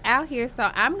 out here,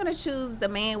 so I'm gonna choose the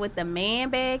man with the man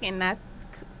bag and not.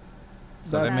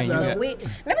 So that means you the got. wig.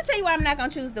 Let me tell you why I'm not gonna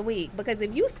choose the wig, because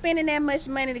if you spending that much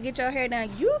money to get your hair done,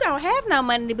 you don't have no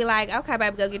money to be like, okay,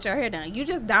 baby, go get your hair done. You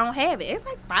just don't have it. It's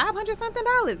like $500 something,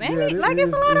 ain't it? Like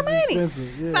it's a lot of money.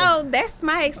 So that's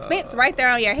my expense right there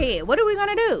on your head. What are we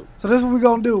gonna do? So this is what we're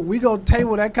gonna do. We gonna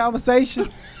table that conversation,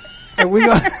 and we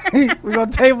gonna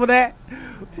table that.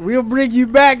 We'll bring you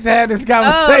back to have this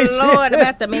conversation. Oh Lord,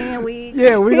 about the man wig.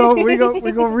 Yeah, we gonna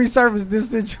resurface this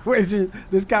situation,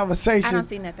 this conversation. I don't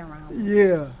see nothing wrong with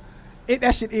Yeah.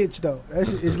 That shit itch though. That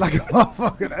shit itch like a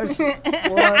motherfucker. That shit,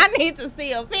 boy. I need to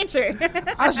see a picture.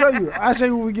 I'll show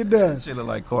you when we get done. Shit look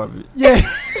like Corbett. Yeah,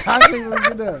 I'll show you when we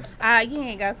get done. You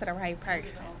ain't go to the right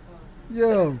person.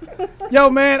 Yo,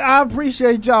 man, I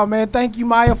appreciate y'all, man. Thank you,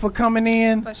 Maya, for coming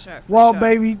in. For sure. Walt,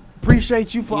 baby,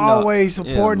 appreciate you for always yeah,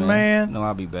 supporting, man. No,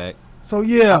 I'll be back. So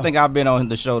yeah, I think I've been on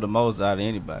the show the most out of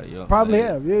anybody. Yo. Probably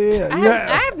Yeah. have. Yeah.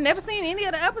 I have never seen any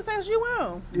of the episodes you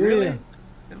on. Yeah.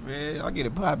 Man, I'll get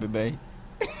it popping, babe.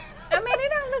 I mean,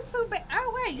 it don't look too bad.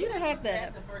 Oh wait, you didn't have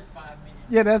the.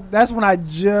 Yeah, that's when I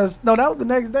just. No, that was the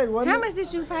next day, wasn't How it? much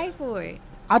did you pay for it?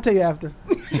 I'll tell you after.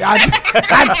 I'll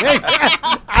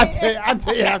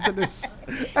tell you after this.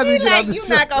 He like, you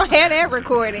not gonna have that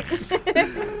recorded.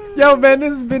 Yo, man,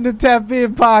 this has been the Tap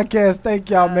In Podcast. Thank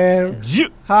y'all, man.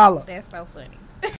 Shit. Holla. That's so funny.